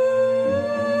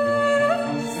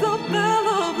the belle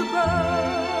of the ball.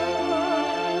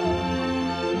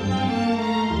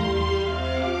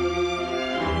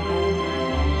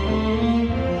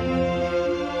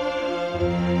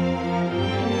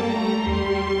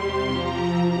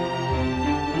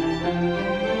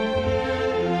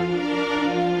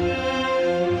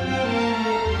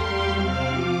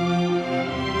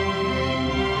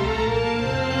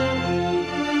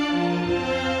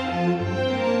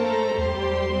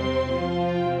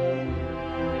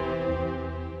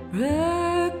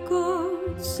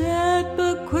 Records said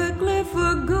but quickly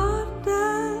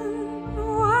forgotten.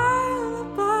 While the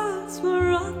parts were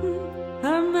rotten,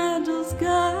 her medals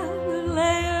gathered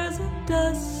layers of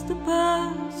dust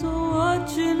apart. So what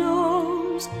she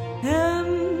knows,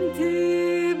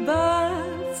 empty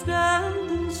but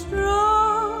standing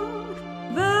strong.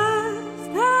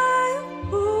 Vast high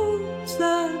hopes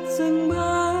that sing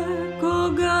back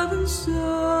or gather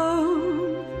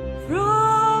sound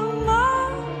from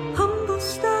our humble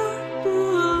start to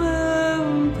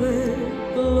Olympic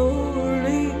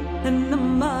glory. In a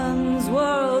man's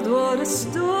world, what a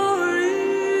story.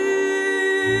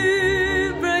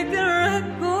 Breaking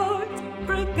records,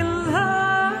 breaking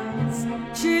hearts.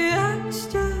 She acts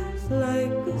just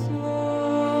like us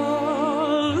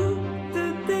all. Look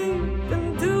too deep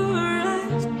into her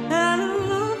eyes, and I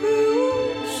love you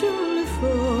surely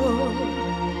for.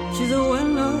 She's a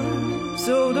winner,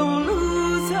 so don't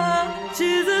lose her.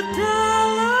 She's a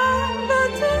talent, but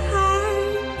she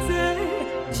hides it.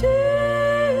 She's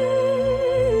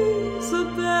the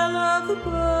belle of the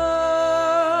ball.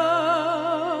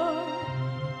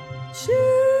 She's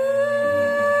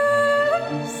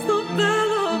the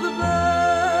belle of the ball.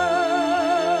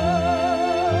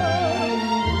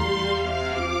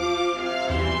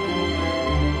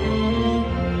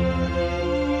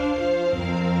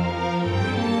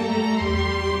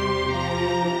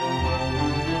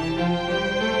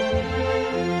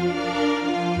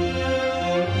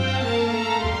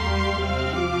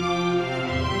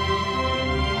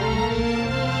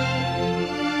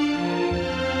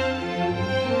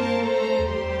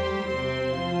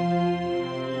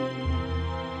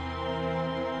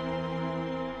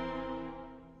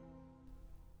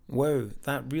 Wow,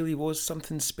 that really was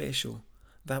something special.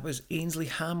 That was Ainsley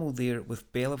Hamill there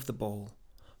with Belle of the Ball,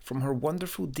 from her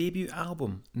wonderful debut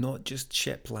album, Not Just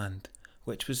Shipland,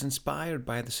 which was inspired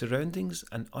by the surroundings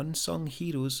and unsung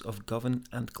heroes of Govan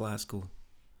and Glasgow.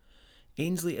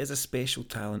 Ainsley is a special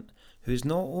talent who is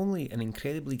not only an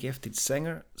incredibly gifted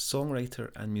singer, songwriter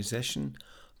and musician,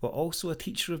 but also a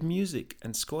teacher of music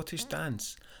and Scottish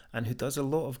dance, and who does a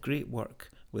lot of great work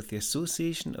with the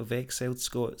Association of Exiled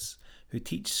Scots, who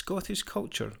teach Scottish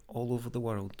culture all over the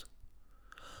world.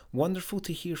 Wonderful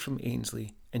to hear from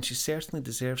Ainsley, and she certainly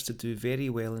deserves to do very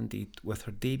well indeed with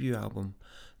her debut album,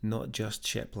 Not Just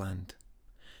Shipland.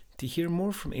 To hear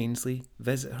more from Ainsley,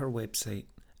 visit her website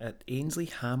at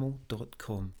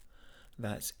ainsleyhamill.com.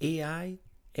 That's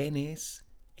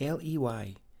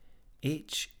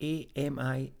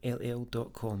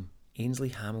AINSLEYHAMILL.com.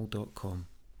 ainsleyhamill.com.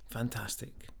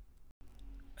 Fantastic.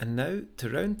 And now, to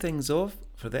round things off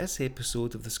for this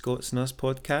episode of the Scots and Us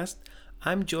podcast,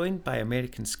 I'm joined by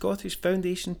American Scottish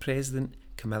Foundation President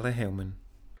Camilla Hellman.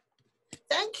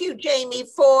 Thank you, Jamie,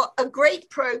 for a great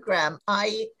program.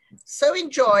 I so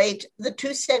enjoyed the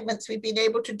two segments we've been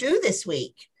able to do this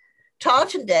week.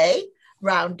 Tartan Day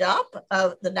Roundup,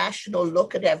 the national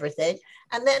look at everything,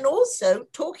 and then also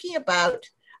talking about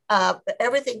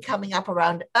everything coming up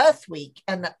around Earth Week,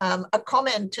 and a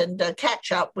comment and a catch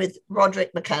up with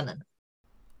Roderick McLennan.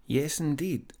 Yes,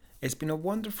 indeed. It's been a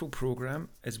wonderful programme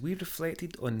as we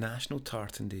reflected on National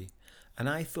Tartan Day, and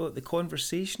I thought the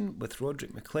conversation with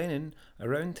Roderick McLennan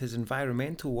around his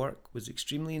environmental work was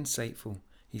extremely insightful.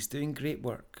 He's doing great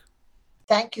work.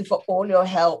 thank you for all your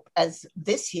help, as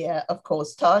this year, of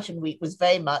course, Tartan Week was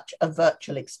very much a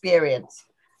virtual experience.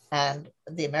 And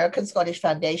the American Scottish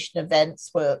Foundation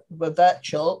events were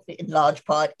virtual in large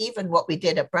part. Even what we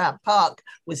did at Brown Park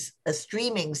was a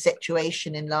streaming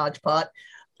situation in large part.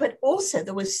 But also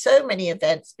there were so many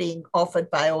events being offered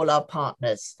by all our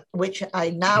partners, which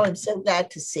I now am so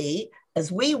glad to see,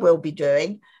 as we will be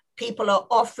doing. People are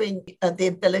offering the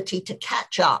ability to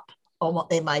catch up on what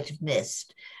they might have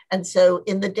missed. And so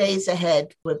in the days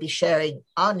ahead, we'll be sharing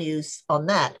our news on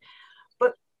that.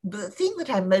 But the thing that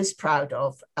I'm most proud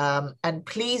of and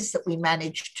pleased that we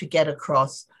managed to get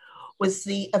across was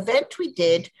the event we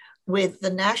did with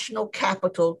the National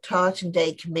Capital Tartan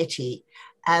Day Committee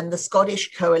and the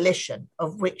Scottish Coalition,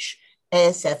 of which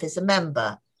ASF is a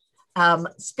member.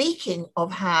 Speaking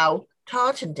of how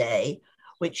Tartan Day,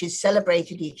 which is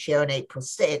celebrated each year on April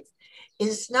 6th,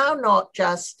 is now not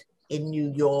just in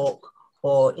New York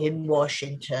or in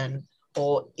Washington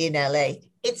or in LA.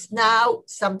 It's now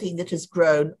something that has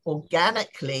grown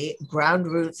organically, ground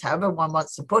roots, however one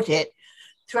wants to put it,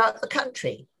 throughout the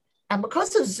country. And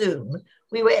because of Zoom,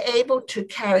 we were able to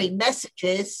carry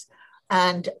messages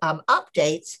and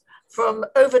updates from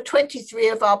over 23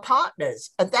 of our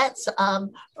partners. And that's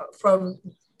from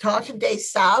Tartan Day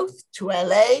South to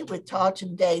LA with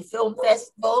Tartan Day Film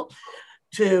Festival,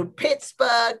 to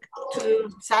Pittsburgh, to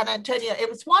San Antonio. It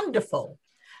was wonderful.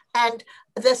 And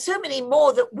there's so many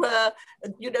more that were,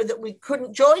 that we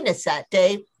couldn't join us that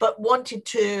day, but wanted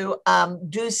to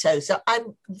do so. So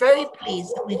I'm very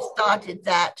pleased that we've started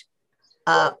that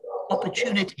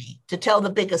opportunity to tell the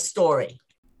bigger story.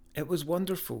 It was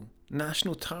wonderful.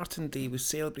 National Tartan Day was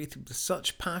celebrated with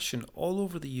such passion all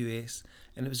over the US,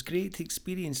 and it was great to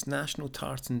experience National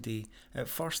Tartan Day at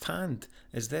first hand,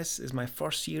 as this is my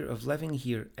first year of living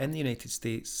here in the United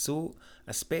States, so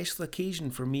a special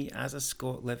occasion for me as a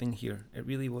Scot living here. It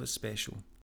really was special.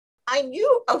 I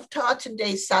knew of Tartan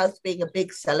Day South being a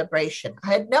big celebration.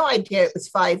 I had no idea it was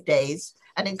 5 days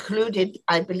and included,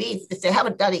 I believe, if they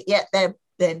haven't done it yet, they're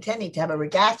intending to have a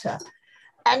regatta.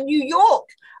 And New York,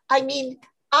 I mean,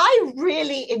 I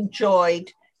really enjoyed,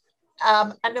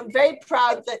 and I'm very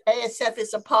proud that ASF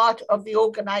is a part of the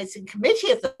organizing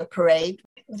committee of the parade.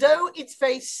 Though it's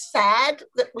very sad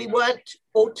that we weren't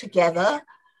all together,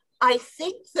 I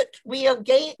think that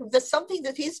there's something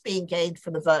that is being gained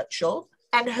from the virtual,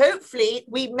 and hopefully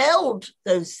we meld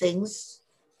those things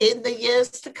in the years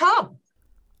to come.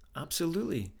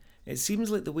 Absolutely. It seems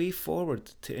like the way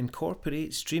forward to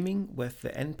incorporate streaming with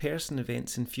the in-person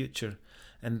events in future,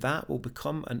 and that will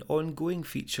become an ongoing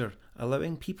feature,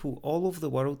 allowing people all over the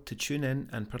world to tune in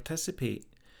and participate.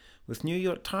 With New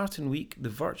York Tartan Week, the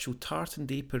virtual Tartan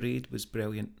Day Parade was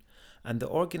brilliant, and the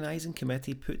organising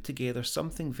committee put together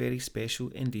something very special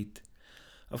indeed.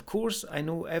 Of course, I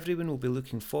know everyone will be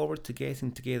looking forward to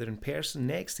getting together in person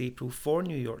next April for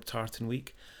New York Tartan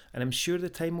Week, and I'm sure the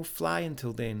time will fly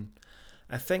until then.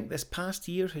 I think this past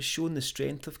year has shown the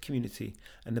strength of community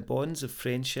and the bonds of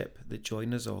friendship that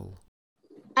join us all.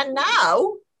 And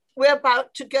now we're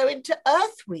about to go into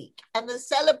Earth Week and the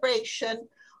celebration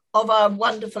of our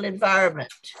wonderful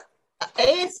environment.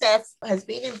 ASF has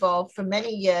been involved for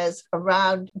many years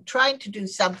around trying to do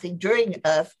something during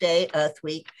Earth Day, Earth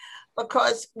Week,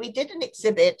 because we did an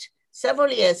exhibit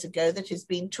several years ago that has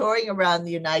been touring around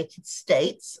the United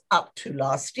States up to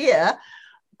last year,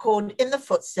 called In the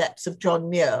Footsteps of John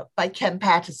Muir by Ken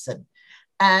Patterson.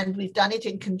 And we've done it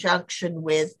in conjunction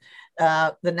with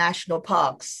the national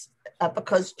parks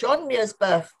because John Muir's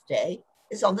birthday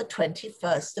is on the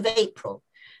 21st of April.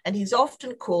 And he's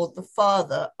often called the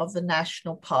father of the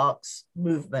national parks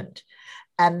movement.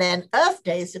 And then Earth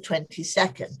Day is the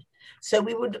 22nd. So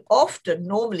we would often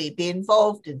normally be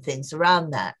involved in things around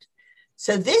that.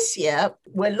 So this year,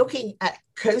 we're looking at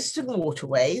coast and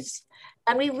waterways.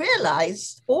 And we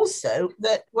realized also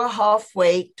that we're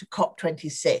halfway to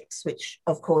COP26, which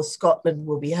of course Scotland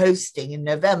will be hosting in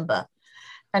November.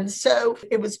 And so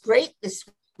it was great this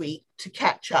week to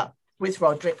catch up with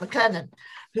Roderick McLennan,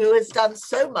 who has done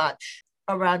so much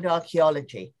around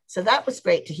archaeology. So that was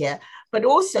great to hear. But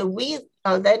also we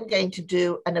are then going to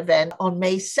do an event on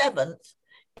May 7th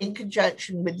in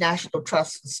conjunction with National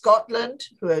Trust for Scotland,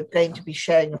 who are going to be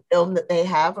sharing a film that they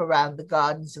have around the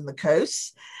gardens and the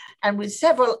coasts, and with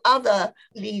several other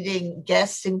leading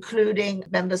guests, including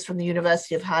members from the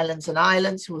University of Highlands and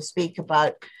Islands, who will speak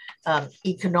about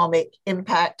economic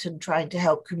impact and trying to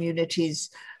help communities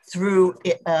through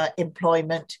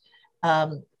employment,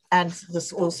 and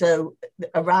this also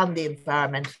around the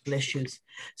environmental issues.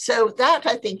 So that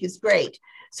I think is great.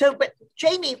 So, but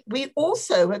Jamie, we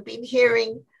also have been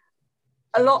hearing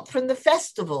a lot from the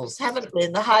festivals, haven't we,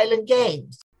 in the Highland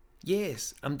Games?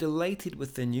 Yes, I'm delighted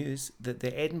with the news that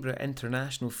the Edinburgh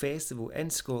International Festival in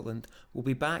Scotland will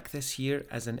be back this year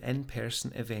as an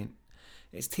in-person event.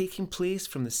 It's taking place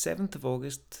from the 7th of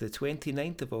August to the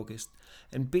 29th of August,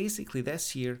 and basically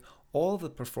this year all of the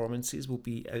performances will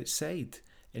be outside,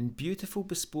 in beautiful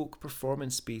bespoke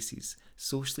performance spaces,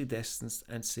 socially distanced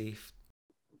and safe.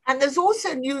 And there's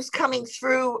also news coming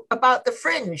through about the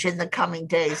Fringe in the coming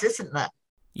days, isn't there?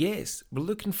 Yes, we're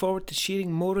looking forward to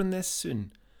sharing more on this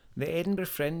soon. The Edinburgh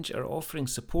Fringe are offering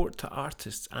support to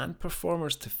artists and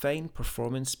performers to find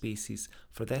performance spaces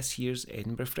for this year's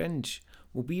Edinburgh Fringe.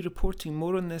 We'll be reporting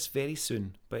more on this very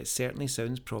soon, but it certainly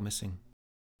sounds promising.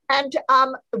 And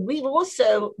we've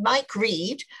also, Mike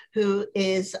Reid, who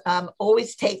is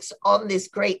always takes on this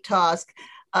great task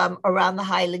around the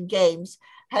Highland Games,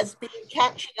 has been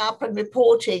catching up and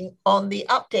reporting on the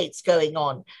updates going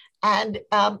on. And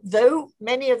though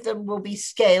many of them will be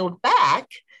scaled back,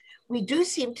 we do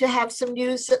seem to have some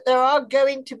news that there are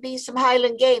going to be some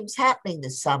Highland Games happening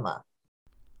this summer.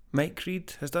 Mike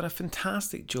Reid has done a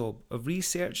fantastic job of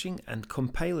researching and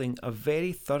compiling a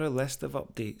very thorough list of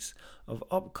updates of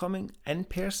upcoming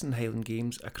in-person Highland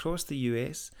Games across the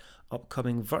US,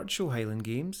 upcoming virtual Highland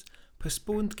Games,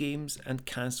 postponed games and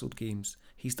cancelled games.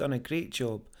 He's done a great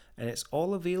job, and it's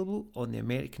all available on the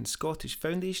American Scottish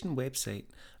Foundation website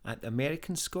at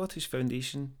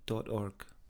americanscottishfoundation.org.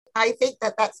 I think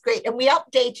that that's great. And we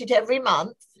update it every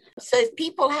month. So if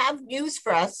people have news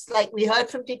for us, like we heard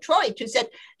from Detroit, who said,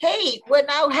 hey, we're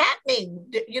now happening.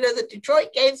 You know, the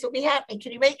Detroit Games will be happening.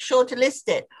 Can you make sure to list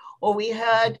it? Or we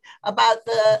heard about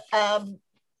the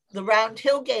Round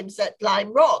Hill Games at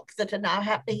Lime Rock that are now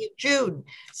happening in June.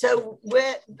 So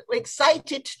we're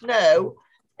excited to know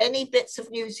any bits of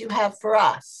news you have for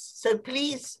us. So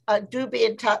please do be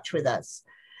in touch with us.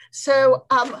 So,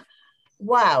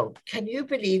 wow, can you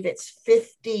believe it's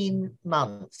 15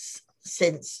 months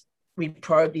since we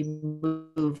probably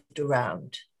moved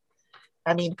around?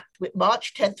 I mean,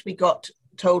 March 10th, we got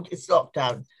told it's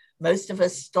lockdown. Most of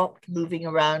us stopped moving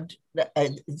around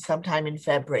sometime in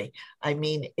February. I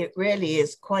mean, it really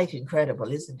is quite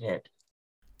incredible, isn't it?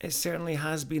 It certainly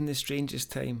has been the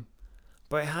strangest time.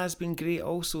 But it has been great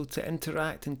also to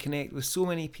interact and connect with so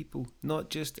many people, not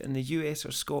just in the US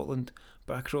or Scotland,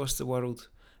 but across the world,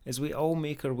 as we all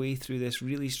make our way through this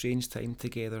really strange time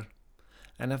together.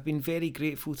 And I've been very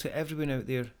grateful to everyone out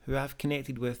there who I've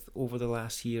connected with over the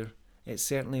last year. It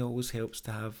certainly always helps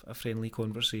to have a friendly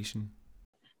conversation.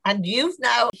 And you've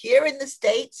now, here in the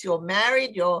States, you're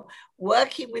married, you're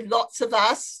working with lots of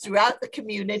us throughout the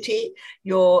community,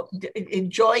 you're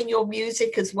enjoying your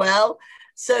music as well.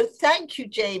 So thank you,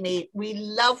 Jamie. We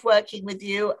love working with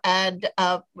you and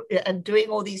doing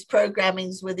all these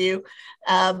programmings with you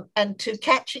and to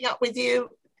catching up with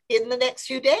you in the next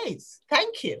few days.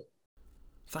 Thank you.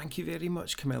 Thank you very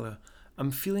much, Camilla. I'm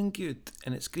feeling good,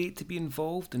 and it's great to be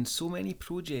involved in so many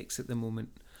projects at the moment.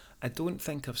 I don't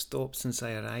think I've stopped since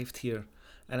I arrived here,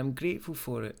 and I'm grateful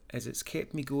for it as it's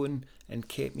kept me going and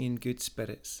kept me in good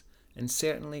spirits. And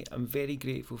certainly I'm very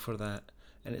grateful for that.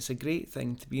 And it's a great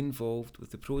thing to be involved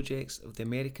with the projects of the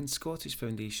American Scottish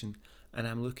Foundation, and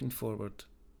I'm looking forward.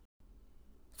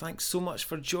 Thanks so much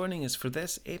for joining us for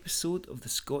this episode of the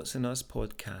Scots and Us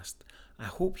podcast. I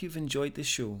hope you've enjoyed the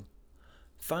show.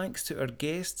 Thanks to our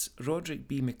guests Roderick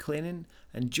B. McLennan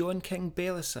and John King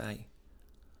Belisai.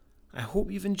 I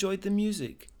hope you've enjoyed the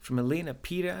music from Elena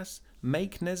Piras,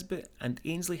 Mike Nisbet and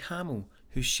Ainsley Hamill,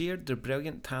 who shared their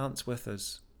brilliant talents with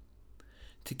us.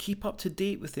 To keep up to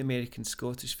date with the American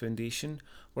Scottish Foundation,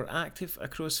 we're active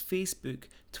across Facebook,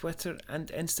 Twitter and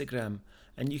Instagram,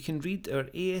 and you can read our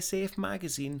ASF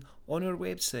magazine on our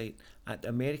website at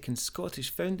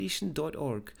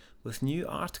americanscottishfoundation.org with new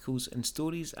articles and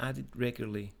stories added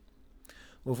regularly.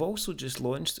 We've also just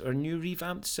launched our new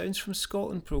revamped Sounds from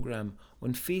Scotland programme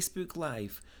on Facebook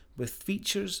Live with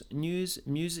features, news,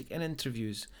 music and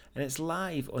interviews, and it's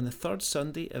live on the third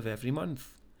Sunday of every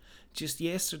month. Just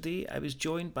yesterday, I was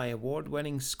joined by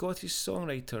award-winning Scottish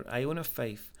songwriter Iona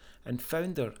Fife and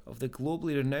founder of the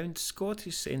globally renowned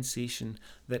Scottish sensation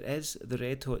that is the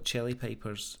Red Hot Chili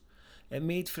Peppers. It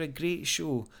made for a great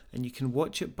show, and you can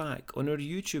watch it back on our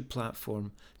YouTube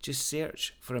platform. Just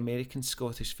search for American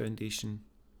Scottish Foundation.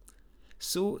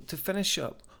 So, to finish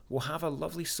up, we'll have a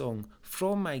lovely song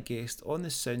from my guest on the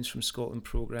Sounds from Scotland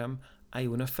programme,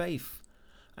 Iona Fife.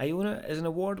 Iona is an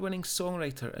award-winning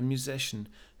songwriter and musician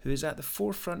who is at the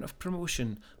forefront of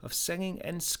promotion of singing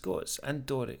in Scots and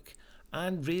Doric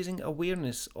and raising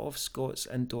awareness of Scots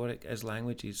and Doric as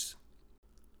languages.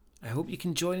 I hope you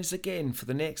can join us again for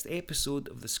the next episode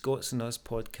of the Scots and Us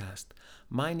podcast.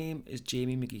 My name is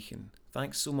Jamie McGeechan.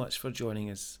 Thanks so much for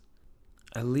joining us.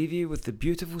 I'll leave you with the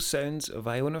beautiful sounds of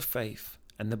Iona Fife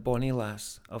and the bonny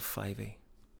lass of Fyvie.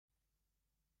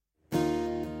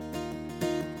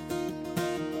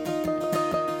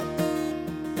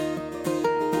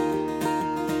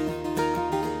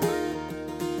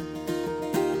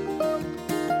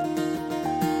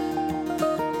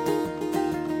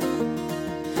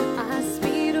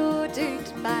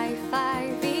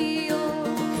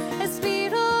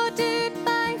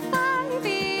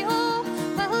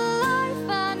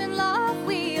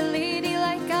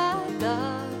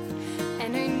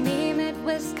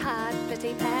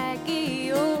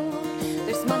 Peggy, oh,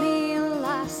 there's money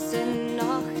lost in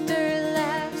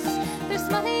Ochterless. There's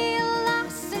money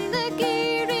lost in the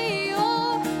Geary,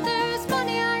 oh, there's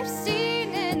money I've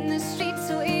seen in the streets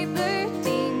of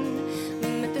Aberdeen.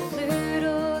 With the flute,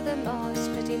 oh, the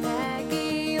most pretty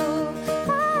Peggy, oh,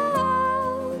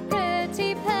 oh,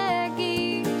 pretty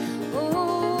Peggy,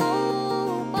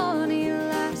 oh, bonny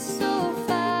lass, oh,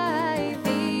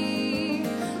 Fyvie,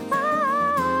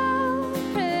 oh,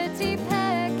 pretty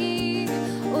Peggy,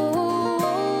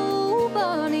 oh,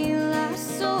 bonny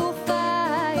lass, oh,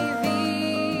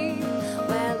 Fyvie.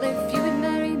 Well, if you would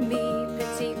marry me,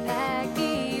 pretty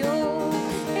Peggy, oh,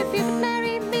 if you would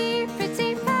marry me,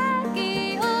 pretty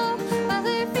Peggy, oh, well,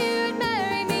 if you would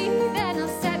marry me, then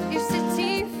I'll set your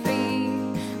city free,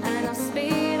 and I'll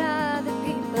spare all the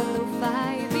people, oh,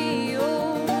 Fyvie, oh,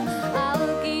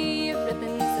 I'll give you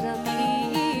ribbons and I'll give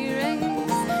you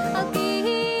earrings, I'll give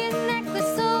you a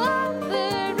necklace, oh,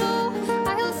 amber, oh,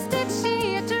 I'll stitch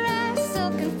you a dress,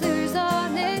 silken fleurs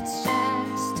on its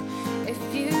chest, if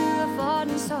you afford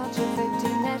and sort your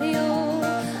pretty Mary, oh,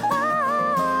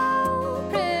 oh,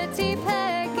 pretty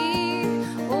Peggy,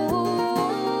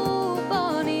 oh,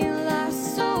 bonny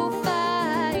lass, oh,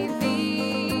 Fyvie,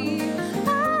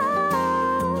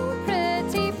 oh,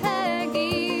 pretty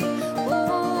Peggy,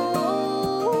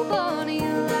 oh, bonny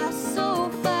lass, oh,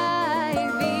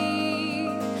 Fyvie.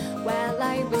 Well,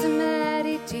 I was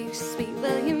married to sweet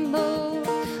William Moe.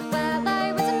 Well,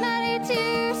 I was married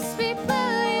to sweet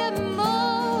William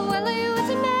Moe. Well, I was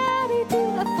married to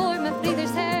a form of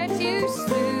breather's hair to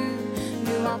slew.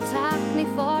 Nu I'll tack me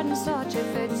for and sort your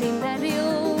pretty Mary,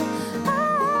 oh,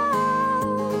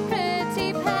 oh,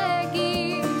 pretty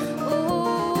Peggy,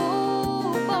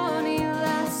 oh, bonny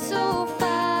lass, oh,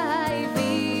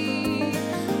 Fyvie,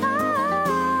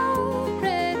 oh,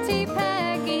 pretty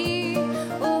Peggy,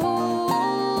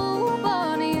 oh,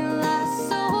 bonny lass,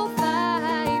 oh,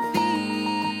 Fyvie.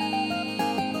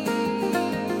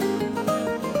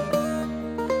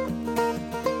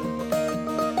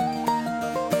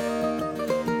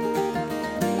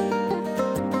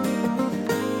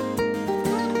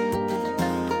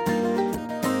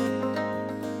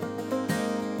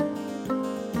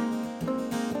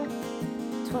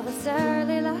 Twas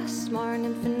early last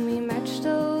morning when we marched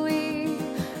away.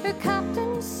 Our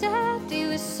captain said he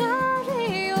was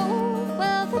sorry, oh,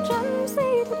 well, the drums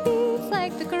they did beat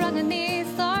like the ground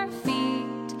beneath our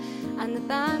feet, and the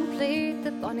band played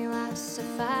the bonny lass of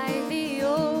Fyvie,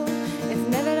 oh, if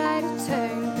never I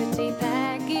return, pretty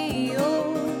Peggy,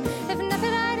 oh, if never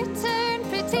I return,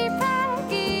 pretty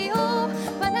Peggy, oh,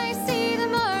 when I see the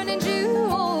morning dew,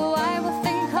 oh, I will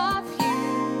think of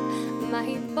you,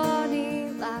 my bonny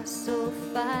lass, oh,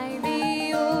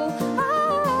 Fyvie, oh,